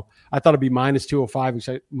being, I thought it'd be minus 205, which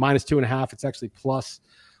minus 2.5. It's actually plus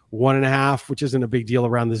 1.5, which isn't a big deal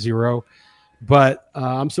around the 0. But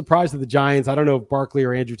I'm surprised that the Giants. I don't know if Barkley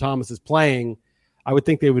or Andrew Thomas is playing. I would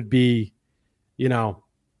think they would be,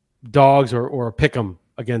 dogs or a pick 'em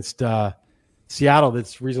against Seattle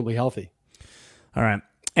that's reasonably healthy. All right.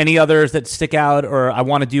 Any others that stick out or I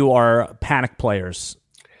want to do are panic players?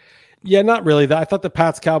 Yeah, not really. I thought the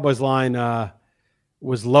Pats-Cowboys line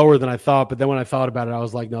was lower than I thought, but then when I thought about it, I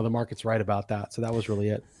was like, no, the market's right about that. So that was really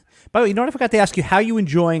it. By the way, I forgot to ask you, how are you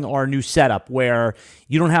enjoying our new setup where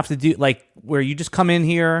you don't have to do, where you just come in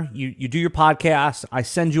here, you do your podcast, I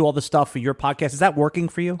send you all the stuff for your podcast. Is that working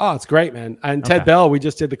for you? Oh, it's great, man. And Ted Bell, we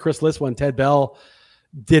just did the Chris Liss one. Ted Bell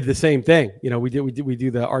did the same thing. We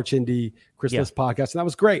do the Arch Indy Chris Liss podcast, and that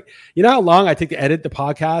was great. You know how long I take to edit the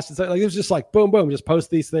podcast? It's like it was just like boom, boom, just post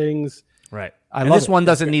these things. Right. And this one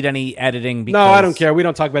doesn't need any editing. Because... No, I don't care. We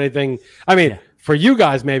don't talk about anything. I mean, for you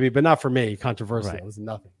guys maybe, but not for me. Controversial. Right. It was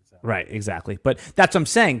nothing. So. Right, exactly. But that's what I'm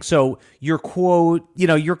saying. So your quote,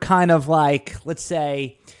 you're kind of like, let's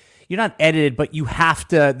say, you're not edited, but you have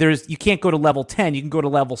to. You can't go to level 10. You can go to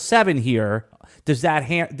level 7 here. Does that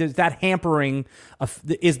hampering?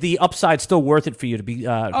 Is the upside still worth it for you to be?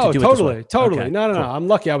 To do totally, it totally. Okay, no. I'm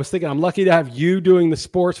lucky. I was thinking, I'm lucky to have you doing the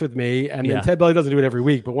sports with me, and then Ted Belly doesn't do it every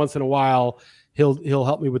week, but once in a while he'll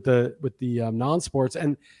help me with the non-sports,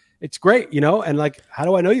 and it's great, And like, how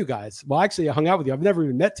do I know you guys? Well, actually, I hung out with you. I've never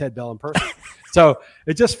even met Ted Bell in person, so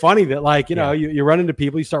it's just funny that you run into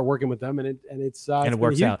people, you start working with them, and it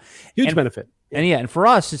works out. Huge benefit. And for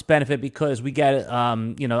us, it's benefit because we get,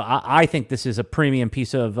 I think this is a premium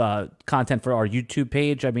piece of content for our YouTube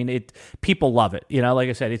page. I mean, people love it. Like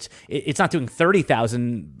I said, it's not doing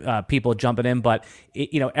 30,000 people jumping in, but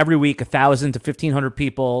every week 1,000 to 1,500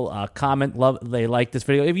 people comment, they like this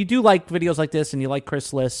video. If you do like videos like this and you like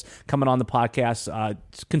Chris Liss coming on the podcast,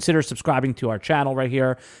 consider subscribing to our channel right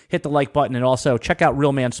here. Hit the like button and also check out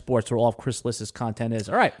Real Man Sports where all of Chris Liss's content is.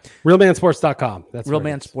 All right, realmansports.com. That's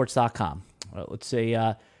realmansports.com. Let's see.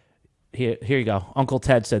 Here you go. Uncle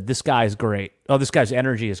Ted said, "This guy's great. Oh, this guy's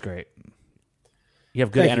energy is great. You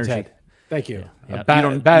have good energy." You, Ted. Thank you. Yeah.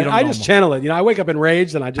 I just channel it. I wake up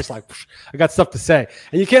enraged and I just I got stuff to say.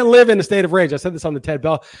 And you can't live in a state of rage. I said this on the Ted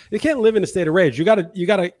Bell. You can't live in a state of rage. You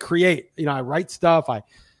gotta create. I write stuff. I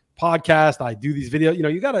podcast. I do these videos.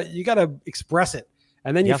 You gotta express it,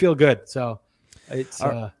 and then you feel good. So it's.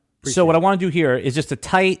 So what I want to do here is just a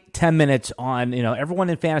tight 10 minutes on,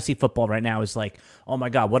 everyone in fantasy football right now is like, oh my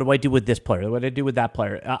God, what do I do with this player? What do I do with that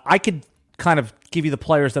player? I could kind of give you the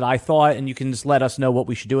players that I thought, and you can just let us know what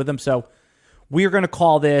we should do with them. So we are going to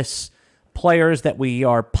call this players that we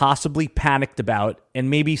are possibly panicked about,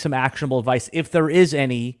 and maybe some actionable advice, if there is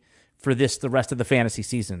any, for the rest of the fantasy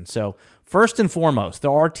season. So first and foremost,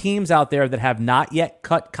 there are teams out there that have not yet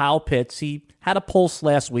cut Kyle Pitts. He had a pulse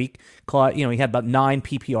last week. He had about 9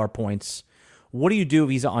 PPR points. What do you do if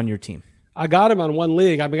he's on your team? I got him on one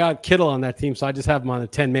league. I got Kittle on that team, so I just have him on a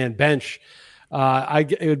 10-man bench.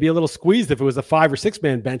 It would be a little squeezed if it was a 5 or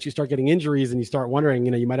 6-man bench. You start getting injuries and you start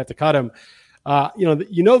wondering, you might have to cut him.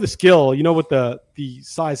 The skill, what the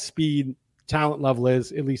size, speed, talent level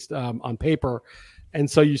is, at least on paper. And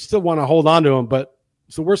so you still want to hold on to him, but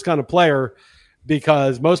it's the worst kind of player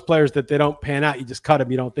because most players that they don't pan out, you just cut him.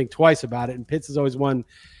 You don't think twice about it. And Pitts is always one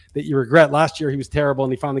that you regret. Last year he was terrible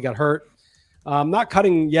and he finally got hurt. Not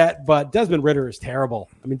cutting yet, but Desmond Ridder is terrible.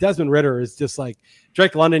 I mean, Desmond Ridder is just like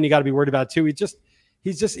Drake London. You got to be worried about too.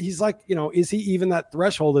 He's like, is he even that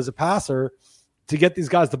threshold as a passer to get these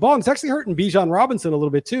guys the ball? And it's actually hurting Bijan Robinson a little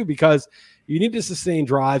bit too, because you need to sustain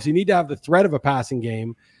drives. You need to have the threat of a passing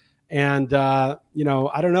game. And, I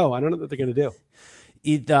don't know. I don't know what they're going to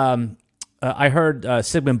do. I heard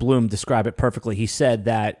Sigmund Bloom describe it perfectly. He said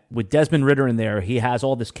that with Desmond Ridder in there, he has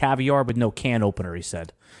all this caviar with no can opener. He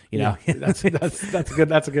said, that's good.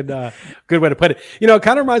 That's a good way to put it. It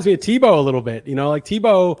kind of reminds me of Tebow a little bit. Like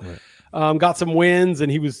Tebow got some wins and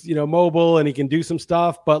he was mobile and he can do some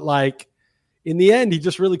stuff, but like in the end, he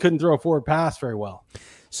just really couldn't throw a forward pass very well.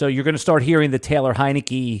 So you're going to start hearing the Taylor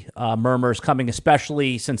Heineke murmurs coming,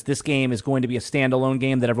 especially since this game is going to be a standalone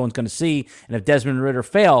game that everyone's going to see. And if Desmond Ridder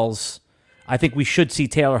fails, I think we should see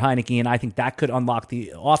Taylor Heineke, and I think that could unlock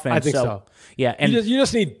the offense. I think so. Yeah, and you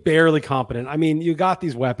just need barely competent. I mean, you got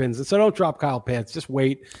these weapons, and so don't drop Kyle Pitts. Just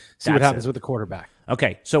wait, see what happens with the quarterback.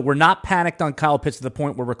 Okay, so we're not panicked on Kyle Pitts to the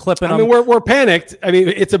point where we're clipping him. I mean, we're panicked. I mean,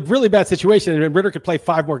 it's a really bad situation, and Ritter could play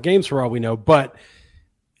 5 more games for all we know. But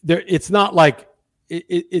it's not like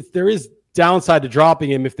there is downside to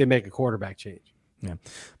dropping him if they make a quarterback change. Yeah.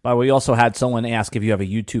 But we also had someone ask if you have a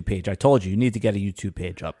YouTube page. I told you need to get a YouTube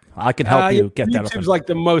page up. I can help you get that up. YouTube's like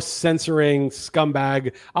the most censoring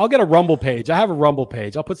scumbag. I'll get a Rumble page. I have a Rumble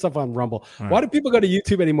page. I'll put stuff on Rumble. Why do people go to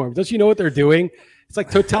YouTube anymore? Don't you know what they're doing? It's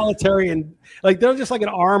like totalitarian. Like they're just like an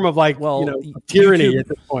arm of tyranny YouTube, at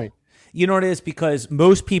this point. You know what it is? Because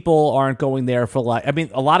most people aren't going there for a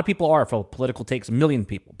lot of people are for political takes, a million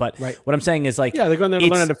people. But what I'm saying is they're going there to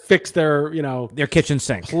learn how to fix their kitchen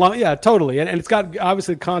sink. Yeah, totally. And it's got,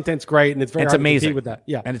 obviously the content's great and it's very hard amazing to compete with that.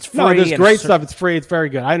 Yeah. And it's free. No, there's great stuff. It's free. It's very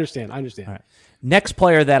good. I understand. All right. Next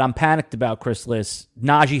player that I'm panicked about, Chris Liss,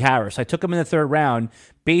 Najee Harris. I took him in the 3rd round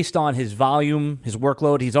based on his volume, his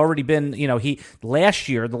workload. He's already been, last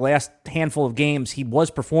year, the last handful of games, he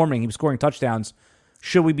was performing. He was scoring touchdowns.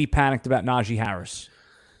 Should we be panicked about Najee Harris?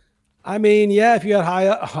 I mean, yeah, if you had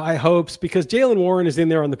high hopes, because Jaylen Warren is in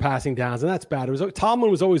there on the passing downs, and that's bad. Tomlin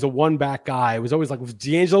was always a one-back guy. It was always like if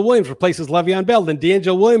D'Angelo Williams replaces Le'Veon Bell, then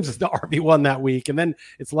D'Angelo Williams is the RB1 that week, and then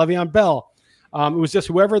it's Le'Veon Bell. It was just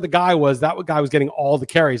whoever the guy was, that guy was getting all the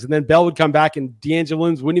carries, and then Bell would come back, and D'Angelo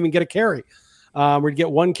Williams wouldn't even get a carry. We'd get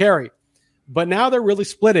 1 carry. But now they're really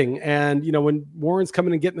splitting, and when Warren's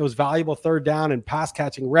coming and getting those valuable 3rd down and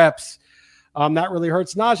pass-catching reps, that really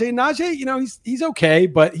hurts Najee. Najee, he's okay,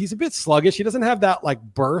 but he's a bit sluggish. He doesn't have that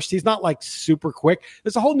burst. He's not super quick.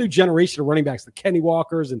 There's a whole new generation of running backs, the Kenny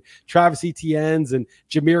Walkers and Travis Etienne's and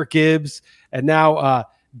Jahmyr Gibbs, and now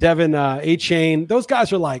Devin A-Chain. Those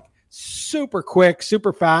guys are super quick,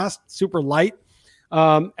 super fast, super light.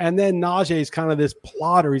 And then Najee is kind of this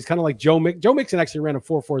plotter. He's kind of like Joe Mixon. Joe Mixon actually ran a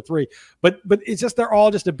 4.43, but it's just they're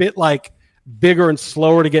all just a bit bigger and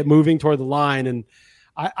slower to get moving toward the line. And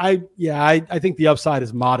I think the upside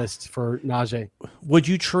is modest for Najee. Would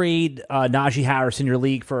you trade Najee Harris in your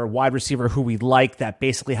league for a wide receiver who we like that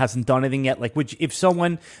basically hasn't done anything yet? If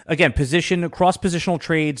someone, again, cross-positional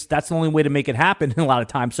trades, that's the only way to make it happen a lot of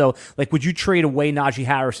times. So, would you trade away Najee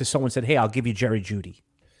Harris if someone said, hey, I'll give you Jerry Jeudy?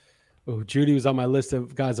 Oh, Jeudy was on my list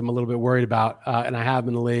of guys I'm a little bit worried about, and I have him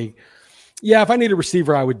in the league. Yeah, if I need a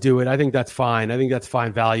receiver, I would do it. I think that's fine. I think that's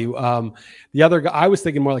fine value. The other guy, I was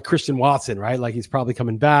thinking more like Christian Watson, right? He's probably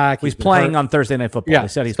coming back. He's playing on Thursday Night Football.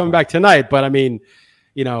 Yeah, he's coming back tonight. But I mean,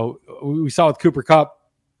 we saw with Cooper Kupp,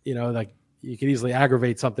 you could easily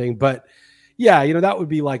aggravate something. But yeah, that would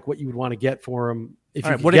be what you would want to get for him if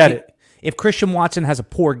you could get it. If Christian Watson has a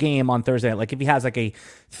poor game on Thursday, if he has a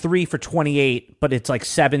 3 for 28, but it's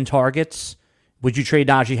 7 targets, would you trade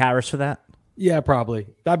Najee Harris for that? Yeah, probably.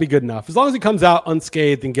 That'd be good enough. As long as he comes out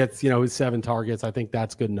unscathed and gets, his 7 targets, I think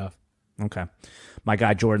that's good enough. Okay. My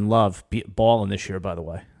guy Jordan Love balling this year, by the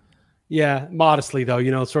way. Yeah, modestly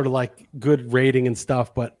though, sort of good rating and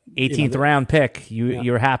stuff, but 18th round pick.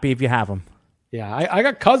 You're happy if you have him. Yeah, I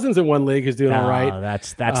got Cousins in one league who's doing all right.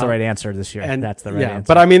 That's the right answer this year. And that's the right answer.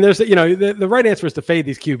 But I mean, there's the right answer is to fade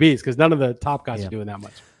these QBs because none of the top guys are doing that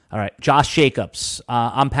much. All right, Josh Jacobs.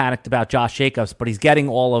 I'm panicked about Josh Jacobs, but he's getting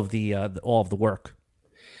all of the work.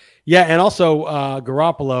 Yeah, and also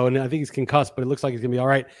Garoppolo, and I think he's concussed, but it looks like he's gonna be all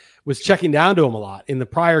right. Was checking down to him a lot in the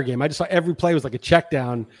prior game. I just saw every play was like a check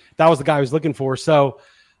down. That was the guy I was looking for. So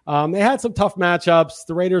they had some tough matchups.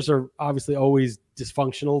 The Raiders are obviously always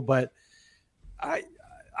dysfunctional, but I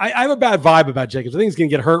have a bad vibe about Jacobs. I think he's going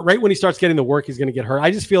to get hurt. Right when he starts getting the work, he's going to get hurt.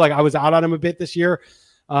 I just feel like I was out on him a bit this year.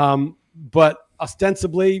 But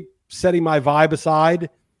ostensibly, setting my vibe aside,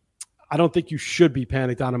 I don't think you should be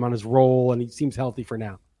panicked on him on his role, and he seems healthy for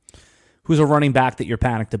now. Who's a running back that you're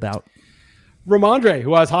panicked about? Ramondre,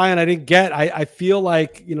 who I was high on, I didn't get. I feel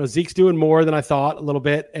like Zeke's doing more than I thought a little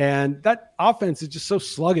bit, and that offense is just so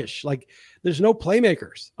sluggish. There's no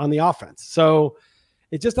playmakers on the offense, so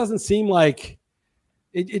it just doesn't seem like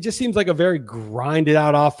it just seems like a very grinded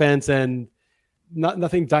out offense and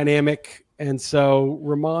nothing dynamic. And so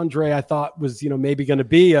Ramondre, I thought was maybe going to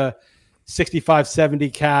be a 65, 70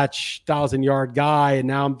 catch, 1,000-yard guy, and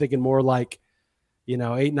now I'm thinking more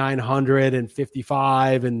 800, 900 and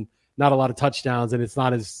 55 and not a lot of touchdowns, and it's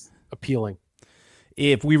not as appealing.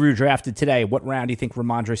 If we were drafted today, what round do you think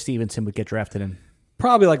Ramondre Stevenson would get drafted in?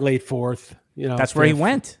 Probably late 4th. That's where he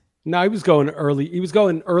went. No, he was going early. He was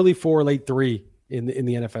going early 4, late 3 in the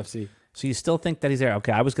NFFC. So you still think that he's there?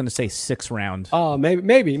 Okay, I was going to say 6th round. Oh,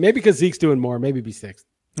 maybe because Zeke's doing more. Maybe be 6th.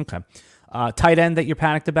 Okay. Tight end that you're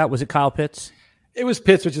panicked about, was it Kyle Pitts? It was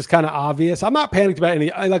Pitts, which is kind of obvious. I'm not panicked about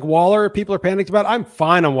any. I like Waller. People are panicked about. I'm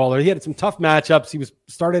fine on Waller. He had some tough matchups. He was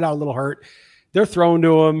started out a little hurt. They're throwing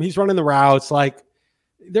to him. He's running the routes. Like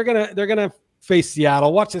they're gonna face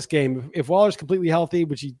Seattle. Watch this game. If Waller's completely healthy,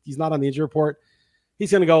 which he's not on the injury report,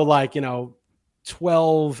 he's gonna go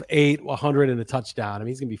 12-8, 100 and a touchdown. I mean,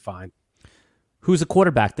 he's gonna be fine. Who's a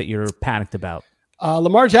quarterback that you're panicked about?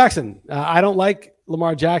 Lamar Jackson. I don't like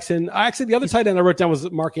Lamar Jackson. Actually, the other tight end I wrote down was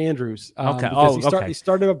Mark Andrews. Okay. He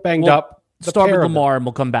started up banged up. Start with Lamar, and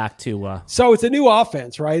we'll come back to. So it's a new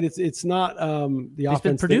offense, right? It's not the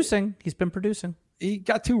offense. He's been producing. He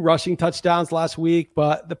got 2 rushing touchdowns last week,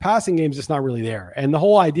 but the passing game's just not really there. And the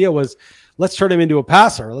whole idea was, let's turn him into a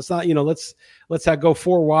passer. Let's not, let's go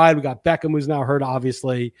 4 wide. We got Beckham, who's now hurt,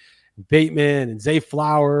 obviously, Bateman and Zay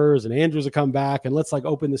Flowers and Andrews will come back, and let's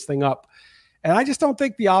open this thing up. And I just don't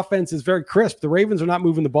think the offense is very crisp. The Ravens are not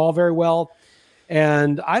moving the ball very well.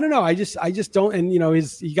 And I don't know. I just don't. And,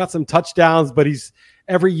 he got some touchdowns, but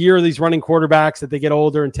every year these running quarterbacks that they get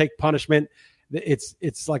older and take punishment,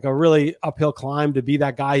 it's like a really uphill climb to be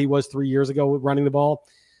that guy he was 3 years ago with running the ball.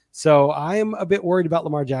 So I am a bit worried about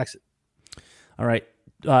Lamar Jackson. All right.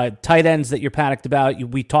 Tight ends that you're panicked about.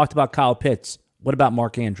 We talked about Kyle Pitts. What about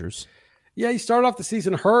Mark Andrews? Yeah, he started off the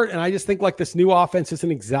season hurt, and I just think this new offense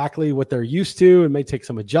isn't exactly what they're used to. It may take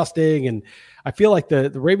some adjusting, and I feel like the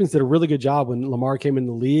Ravens did a really good job when Lamar came in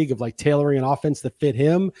the league of tailoring an offense that fit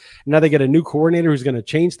him. And now they get a new coordinator who's going to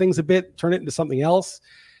change things a bit, turn it into something else,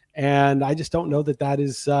 and I just don't know that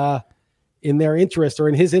is in their interest or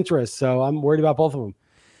in his interest. So I'm worried about both of them.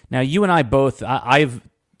 Now, you and I both, I've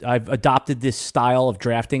adopted this style of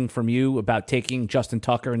drafting from you about taking Justin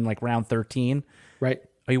Tucker in round 13. Right.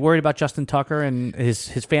 Are you worried about Justin Tucker and his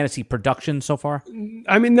fantasy production so far?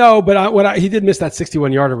 I mean, no, but he did miss that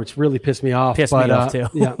 61-yarder, which really pissed me off. Me off too.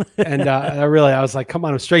 Yeah, and I was like, come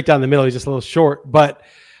on, I'm straight down the middle. He's just a little short. But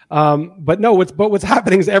no, what's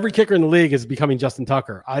happening is every kicker in the league is becoming Justin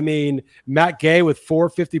Tucker. I mean, Matt Gay with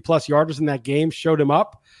 450-plus yarders in that game showed him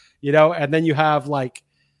up, and then you have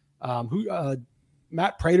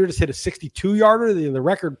Matt Prater just hit a 62-yarder. The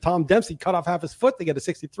record, Tom Dempsey cut off half his foot to get a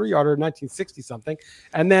 63-yarder in 1960-something.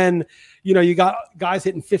 And then, you got guys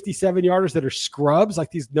hitting 57-yarders that are scrubs.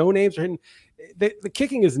 These no-names are hitting. The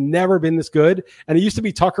kicking has never been this good. And it used to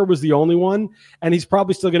be Tucker was the only one. And he's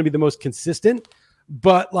probably still going to be the most consistent.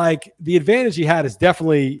 But, the advantage he had is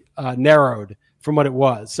definitely narrowed from what it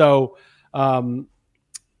was. So,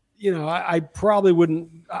 I probably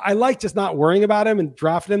wouldn't. I like just not worrying about him and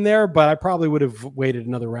drafting him there, but I probably would have waited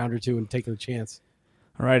another round or two and taken a chance.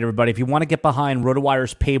 All right, everybody. If you want to get behind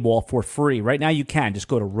RotoWire's paywall for free, right now you can. Just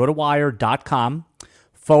go to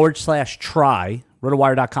rotowire.com/try.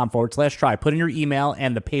 rotowire.com/try. Put in your email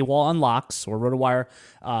and the paywall unlocks, or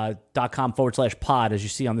rotowire.com/pod, as you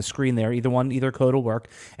see on the screen there. Either code will work.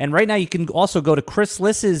 And right now you can also go to Chris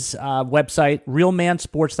Liss's website,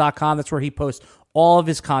 realmansports.com. That's where he posts all of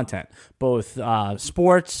his content, both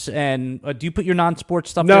sports and do you put your non-sports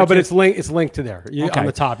stuff there? No, but it's linked to there. On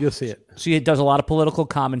the top, you'll see it. So he does a lot of political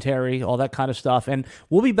commentary, all that kind of stuff. And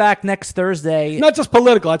we'll be back next Thursday. Not just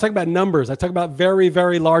political. I talk about numbers. I talk about very,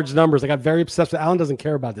 very large numbers. I got very obsessed with Alan doesn't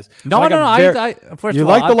care about this. No. First you of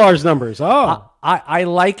all, like the large numbers. Oh. I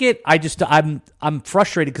like it. I'm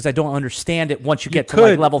frustrated because I don't understand it once you get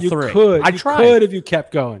to level 3. I could if you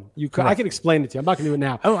kept going. You could. I can explain it to you. I'm not going to do it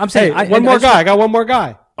now. Oh, I'm saying I got one more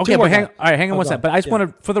guy. Okay, but hang on one second. But I just want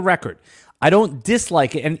to, for the record, I don't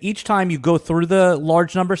dislike it. And each time you go through the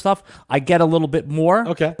large number stuff, I get a little bit more.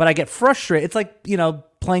 Okay. But I get frustrated. It's like,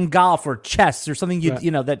 playing golf or chess or something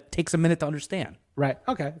that takes a minute to understand. Right.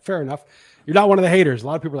 Okay. Fair enough. You're not one of the haters. A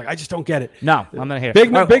lot of people are like, I just don't get it. No, I'm not a hater.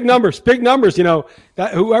 Big numbers.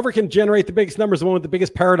 That whoever can generate the biggest numbers, the one with the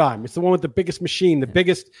biggest paradigm. It's the one with the biggest machine, the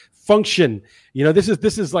biggest function. This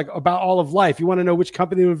is about all of life. You want to know which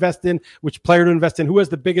company to invest in, which player to invest in, who has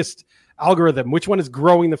the biggest algorithm, which one is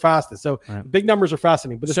growing the fastest. So big numbers are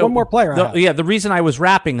fascinating. But there's one more player. The reason I was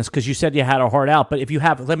rapping is because you said you had a heart out. But if you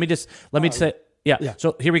have, let me say. Yeah.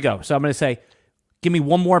 So here we go. So I'm going to say, give me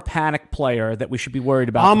one more panic player that we should be worried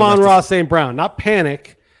about. Amon-Ra St. Brown. Not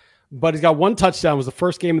panic, but he's got one touchdown. It was the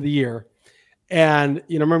first game of the year. And,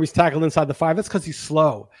 remember he's tackled inside the 5. That's because he's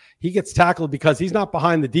slow. He gets tackled because he's not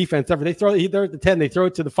behind the defense ever. They're at the 10. They throw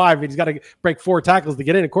it to the 5. He's got to break 4 tackles to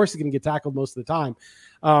get in. Of course, he's going to get tackled most of the time.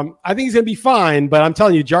 I think he's going to be fine, but I'm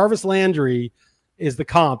telling you, Jarvis Landry is the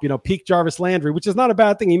comp, peak Jarvis Landry, which is not a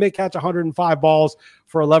bad thing. He may catch 105 balls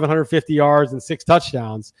for 1,150 yards and 6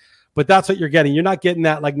 touchdowns. But that's what you're getting. You're not getting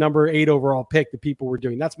that number 8 overall pick that people were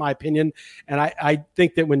doing. That's my opinion. And I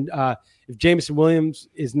think that when if Jameson Williams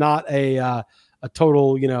is not a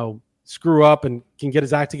total, screw up and can get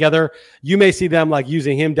his act together, you may see them like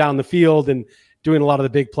using him down the field and doing a lot of the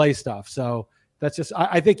big play stuff. So that's just,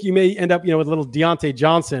 I think you may end up, with a little Deontay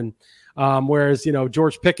Johnson, whereas,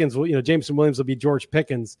 George Pickens will, Jameson Williams will be George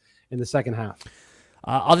Pickens in the second half.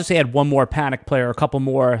 I'll just add one more panic player, a couple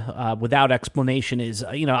more without explanation is,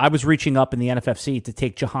 I was reaching up in the NFFC to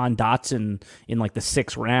take Jahan Dotson in like the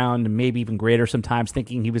 6th round, and maybe even greater sometimes,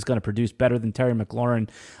 thinking he was going to produce better than Terry McLaurin.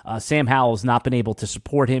 Sam Howell's not been able to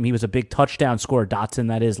support him. He was a big touchdown scorer, Dotson,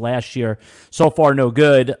 that is, last year. So far, no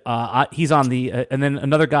good. He's on the and then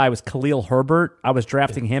another guy was Khalil Herbert. I was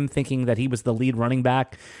drafting him thinking that he was the lead running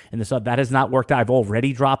back in the sub. That has not worked out. I've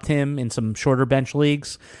already dropped him in some shorter bench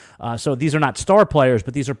leagues. So these are not star players,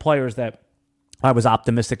 but these are players that I was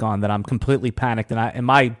optimistic on, that I'm completely panicked. And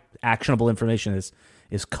my actionable information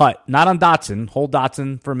is cut. Not on Dotson. Hold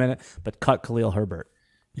Dotson for a minute, but cut Khalil Herbert.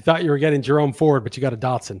 You thought you were getting Jerome Ford, but you got a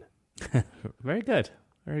Dotson. Very good.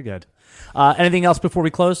 Very good. Anything else before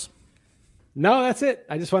we close? No, that's it.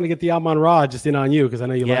 I just want to get the Amon-Ra just in on you because I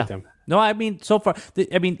know you liked him. No, I mean, so far,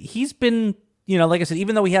 he's been, like I said,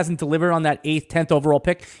 even though he hasn't delivered on that 8th, 10th overall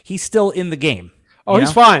pick, he's still in the game. Oh,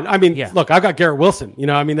 he's fine. I mean, look, I've got Garrett Wilson.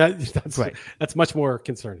 That's right. That's much more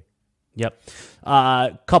concerning. Yep.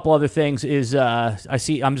 Couple other things is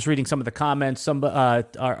I'm just reading some of the comments.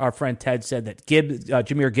 Our friend Ted said that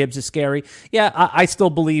Jahmyr Gibbs is scary. Yeah, I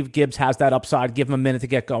still believe Gibbs has that upside. Give him a minute to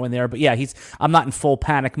get going there. But yeah, I'm not in full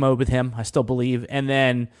panic mode with him. I still believe. And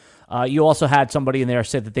then you also had somebody in there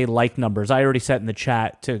said that they like numbers. I already said in the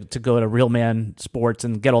chat to go to Real Man Sports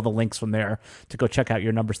and get all the links from there to go check out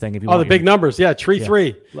your numbers thing. If you want the big numbers, Tree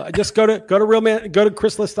 3. Just go to Real Man, go to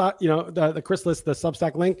Chris List, the Chris List, the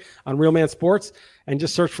Substack link on Real Man Sports, and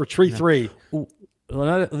just search for Tree 3. Ooh.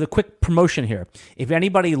 The quick promotion here. If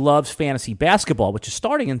anybody loves fantasy basketball, which is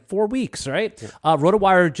starting in 4 weeks, right? Yeah.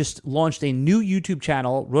 RotoWire just launched a new YouTube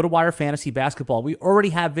channel, RotoWire Fantasy Basketball. We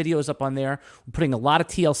already have videos up on there. We're putting a lot of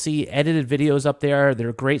TLC edited videos up there.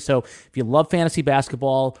 They're great. So if you love fantasy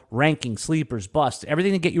basketball, rankings, sleepers, busts,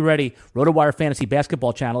 everything to get you ready, RotoWire Fantasy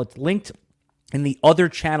Basketball channel. It's linked in the other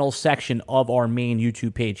channels section of our main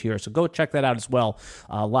YouTube page here. So go check that out as well.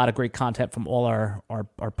 A lot of great content from all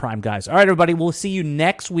our prime guys. All right, everybody, we'll see you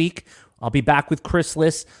next week. I'll be back with Chris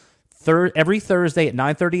Liss every Thursday at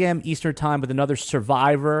 9:30 a.m. Eastern Time with another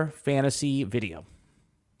Survivor Fantasy video.